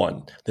with a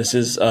 1. This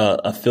is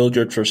a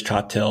feel-good first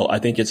cocktail. I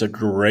think it's a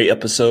great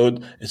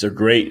episode. It's a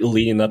great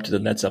leading up to the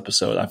next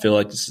episode. I feel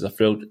like this is a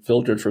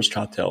feel-good first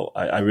cocktail.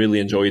 I really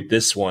enjoyed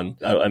this one.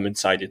 I'm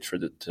excited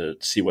to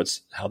see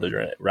how they're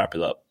going to wrap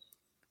it up.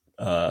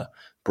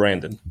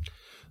 Brandon.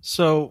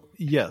 So,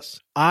 yes,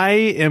 I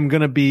am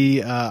going to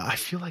be, I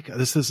feel like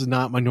this is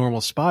not my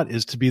normal spot,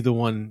 is to be the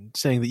one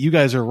saying that you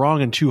guys are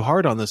wrong and too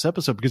hard on this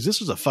episode, because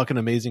this was a fucking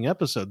amazing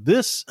episode.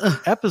 This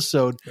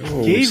episode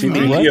gave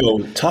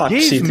C-3PO, me... Talk,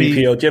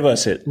 C-3PO, give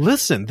us it.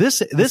 Listen,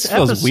 this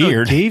episode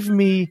weird. Gave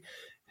me...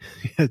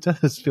 It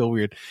does feel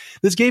weird.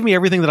 This gave me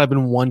everything that I've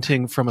been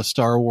wanting from a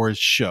Star Wars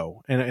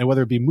show, and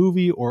whether it be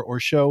movie or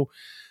show.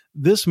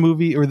 This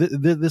movie or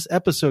this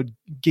episode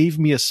gave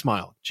me a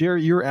smile.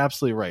 Jerry, you're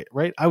absolutely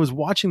right? I was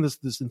watching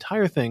this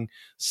entire thing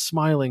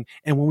smiling.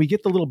 And when we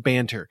get the little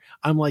banter,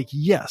 I'm like,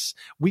 yes,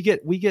 we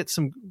get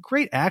some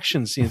great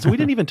action scenes that we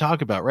didn't even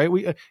talk about, right?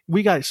 We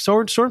got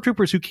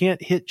stormtroopers who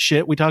can't hit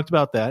shit. We talked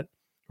about that,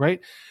 right?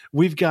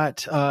 We've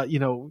got,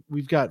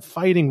 we've got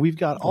fighting. We've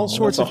got all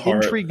sorts of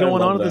intrigue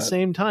going on at the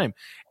same time.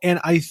 And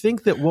I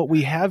think that what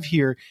we have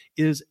here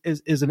is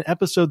an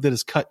episode that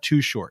is cut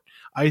too short.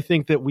 I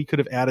think that we could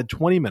have added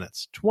 15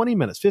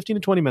 to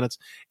 20 minutes.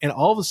 And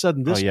all of a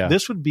sudden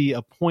this would be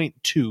a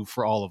 0.2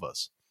 for all of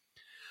us.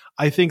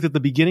 I think that the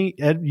beginning,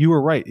 Ed, you were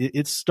right.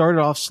 It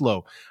started off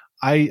slow.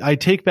 I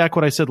take back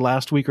what I said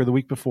last week or the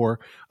week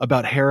before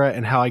about Hera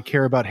and how I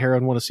care about Hera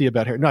and want to see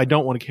about Hera. No, I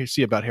don't want to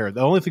see about Hera.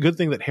 The only good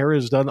thing that Hera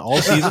has done all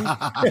season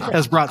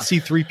has brought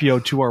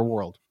C-3PO to our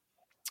world.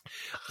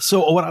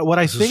 So what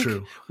I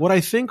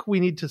think we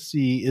need to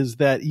see is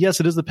that, yes,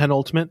 it is the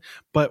penultimate,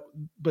 but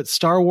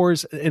Star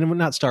Wars, and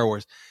not Star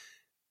Wars,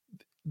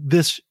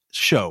 this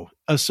show,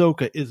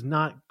 Ahsoka, is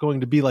not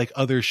going to be like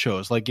other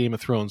shows like Game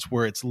of Thrones,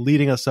 where it's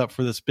leading us up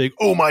for this big,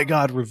 oh my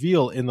God,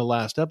 reveal in the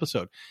last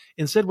episode.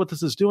 Instead, what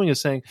this is doing is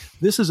saying,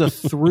 this is a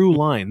through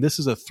line. This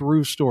is a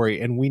through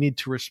story, and we need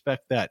to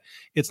respect that.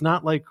 It's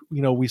not like,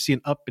 we see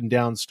an up and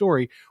down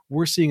story.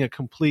 We're seeing a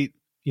complete,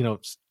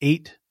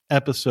 8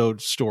 episode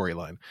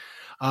storyline.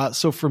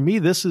 So for me,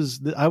 this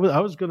is, I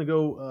was going to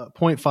go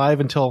 0.5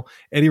 until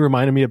Eddie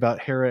reminded me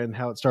about Hera and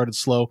how it started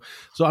slow.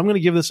 So I'm going to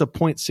give this a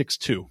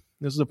 0.62.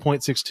 This is a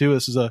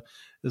 0.62.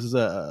 This is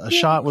a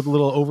shot with a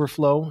little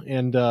overflow.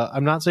 And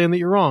I'm not saying that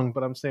you're wrong,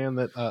 but I'm saying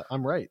that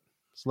I'm right.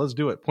 So let's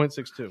do it.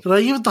 0.62. Did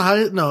I give it the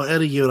highest? No,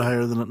 Eddie gave it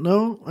higher than it.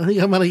 No, I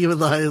think I'm going to give it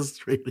the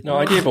highest rating. No,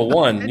 I gave a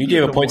 1. You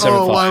gave a 0.75.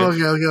 Oh, wow,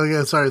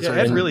 okay. Sorry.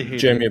 Ed really hated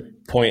Jeremy, a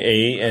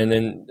 0.8, and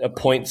then a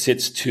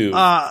 0.62.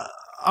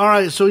 All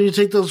right, so when you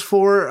take those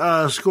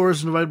 4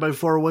 scores and divide by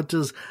 4, what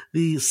does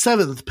the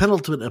 7th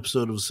penultimate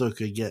episode of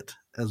Ahsoka get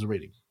as a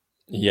rating?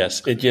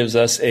 Yes, it gives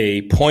us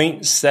a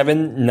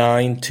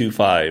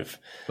 0.7925.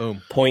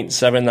 Boom.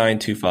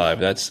 0.7925.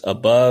 That's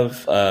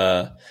above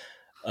a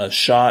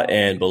shot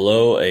and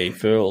below a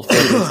full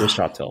fish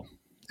cocktail.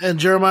 And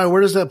Jeremiah,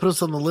 where does that put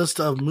us on the list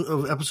of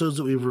episodes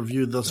that we've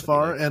reviewed thus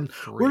far? And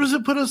where does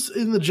it put us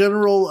in the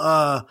general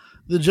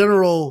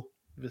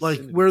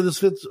like where this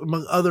fits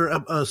among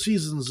other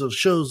seasons of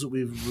shows that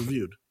we've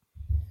reviewed.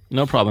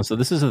 No problem. So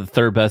this is the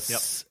third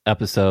best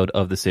episode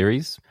of the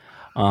series.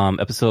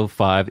 Episode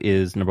 5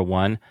 is number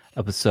 1.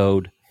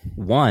 Episode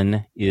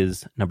 1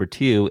 is number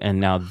 2, and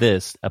now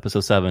this episode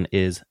 7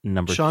 is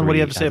number 3. Sean, what do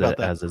you have to say about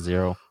that? As a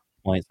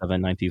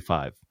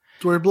 0.7925.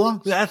 Where it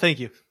belongs. Yeah, thank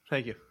you.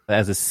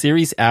 As a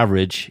series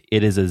average,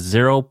 it is a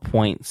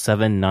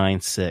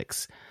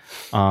 0.796.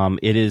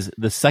 It is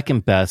the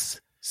second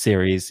best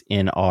series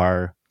in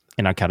our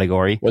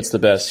category. What's the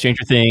best?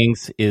 Stranger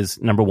Things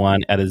is number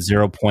 1 at a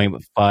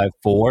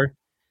 0.54.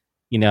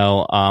 You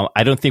know,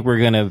 I don't think we're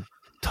gonna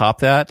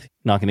top that,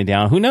 knocking it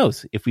down. Who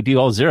knows? If we do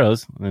all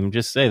zeros, let me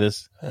just say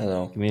this. I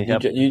don't know.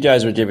 You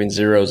guys are giving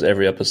zeros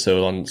every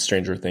episode on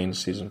Stranger Things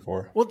season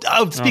 4. Well,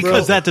 it's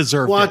because that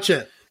deserved Watch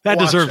it. That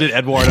deserved it,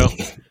 Eduardo.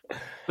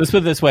 Let's put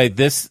it this way: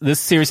 this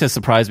series has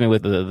surprised me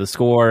with the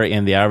score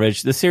and the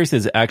average. This series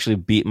has actually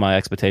beat my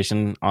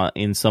expectation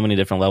in so many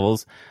different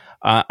levels.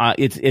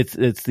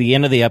 It's the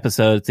end of the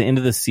episode. It's the end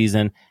of the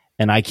season,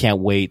 and I can't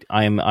wait.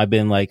 I've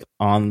been like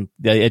on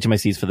the edge of my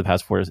seats for the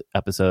past 4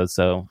 episodes,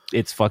 so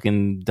it's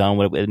fucking done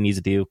what it needs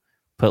to do.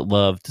 Put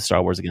love to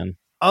Star Wars again.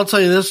 I'll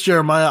tell you this,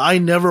 Jeremiah. I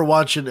never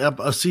watch an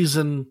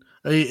episode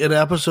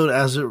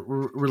as it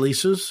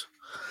releases.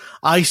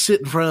 I sit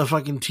in front of the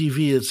fucking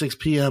TV at 6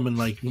 p.m. and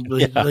like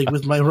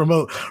with my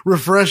remote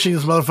refreshing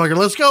this motherfucker.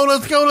 Let's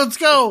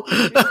go.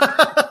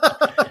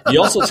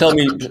 You also tell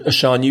me,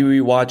 Sean, you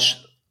rewatch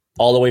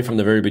all the way from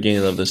the very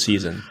beginning of the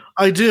season.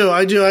 I do.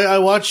 I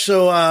watch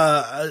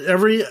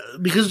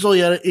because it's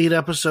only 8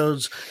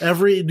 episodes.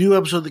 Every new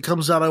episode that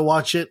comes out, I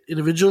watch it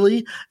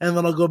individually, and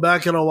then I'll go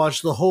back and I'll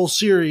watch the whole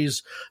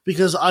series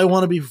because I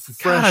want to be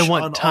fresh I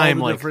want on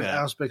time all the like different that.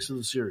 aspects of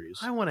the series.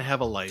 I want to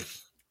have a life.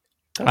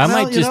 I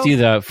might just do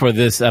that for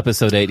this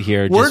episode 8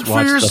 here. Work just for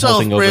watch yourself, the whole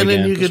thing over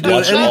Brandon. again. You can Just do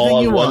watch it anything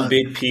all you in one want.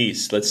 big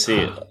piece. Let's see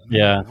it.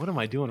 Yeah. What am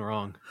I doing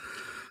wrong?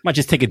 Might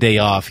just take a day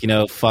off,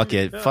 fuck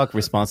it. Fuck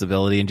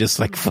responsibility and just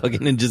like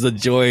fucking and just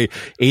enjoy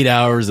 8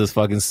 hours of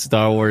fucking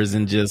Star Wars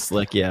and just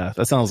like, yeah,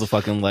 that sounds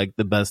fucking like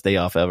the best day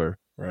off ever.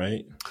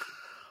 Right.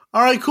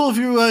 All right, cool. If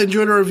you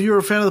enjoyed our review or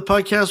a fan of the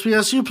podcast, we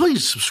ask you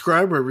please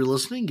subscribe wherever you're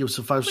listening. Give us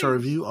a 5-star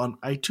review on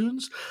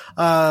iTunes.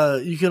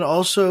 You can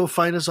also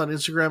find us on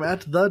Instagram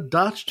at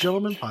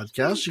the.gentleman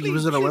podcast. You can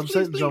visit our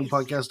website,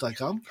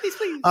 gentlemanpodcast.com.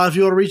 If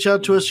you want to reach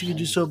out to us, you can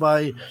do so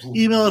by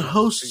email at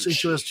hosts,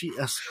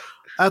 HOSTS,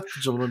 at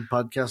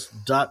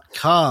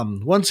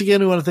thegentlemanpodcast.com. Once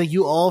again, we want to thank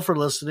you all for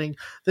listening.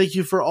 Thank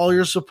you for all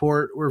your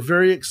support. We're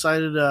very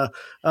excited to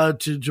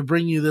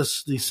bring you the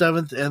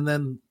 7th and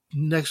then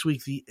next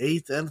week the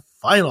 8th and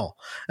final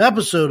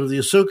episode of the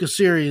Ahsoka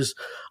series.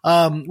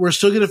 We're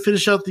still going to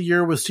finish out the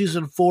year with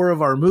season 4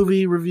 of our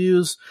movie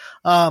reviews.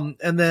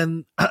 And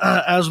then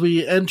as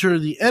we enter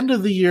the end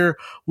of the year,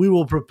 we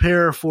will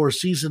prepare for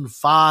season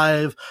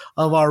 5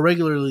 of our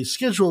regularly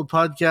scheduled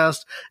podcast.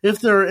 If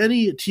there are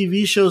any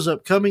TV shows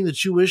upcoming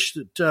that you wish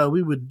that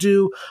we would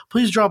do,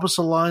 please drop us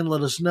a line.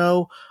 Let us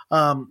know.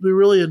 We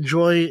really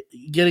enjoy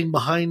getting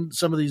behind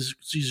some of these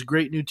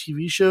great new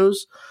TV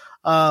shows.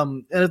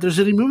 And if there's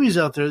any movies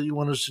out there that you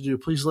want us to do,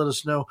 please let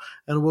us know,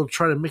 and we'll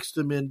try to mix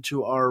them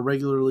into our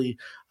regular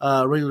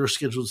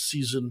scheduled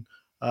season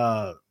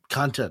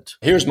content.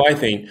 Here's my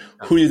thing.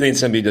 Who do you think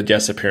is going to be the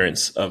guest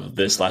appearance of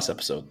this last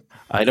episode?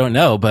 I don't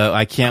know, but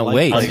I can't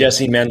wait. I'm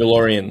guessing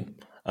Mandalorian.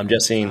 I'm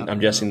guessing the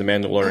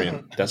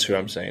Mandalorian. That's who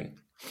I'm saying.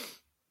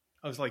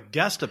 I was like,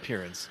 guest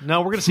appearance. No,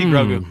 we're going to see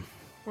Grogu.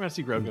 We're going to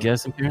see Grogu.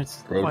 Guest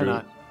appearance? Grogu. Why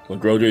not? Well,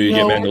 Grogu, you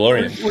get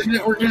Mandalorian. We're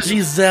going to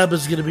see Zeb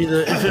is going to be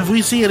if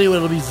we see anyone,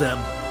 it'll be Zeb.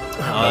 Oh,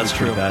 that's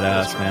true.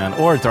 Badass, man.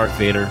 Or Darth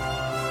Vader.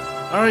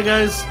 All right,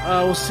 guys.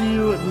 We'll see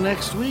you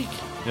next week.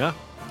 Yeah.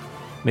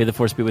 May the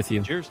Force be with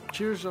you. Cheers.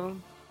 Cheers,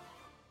 John.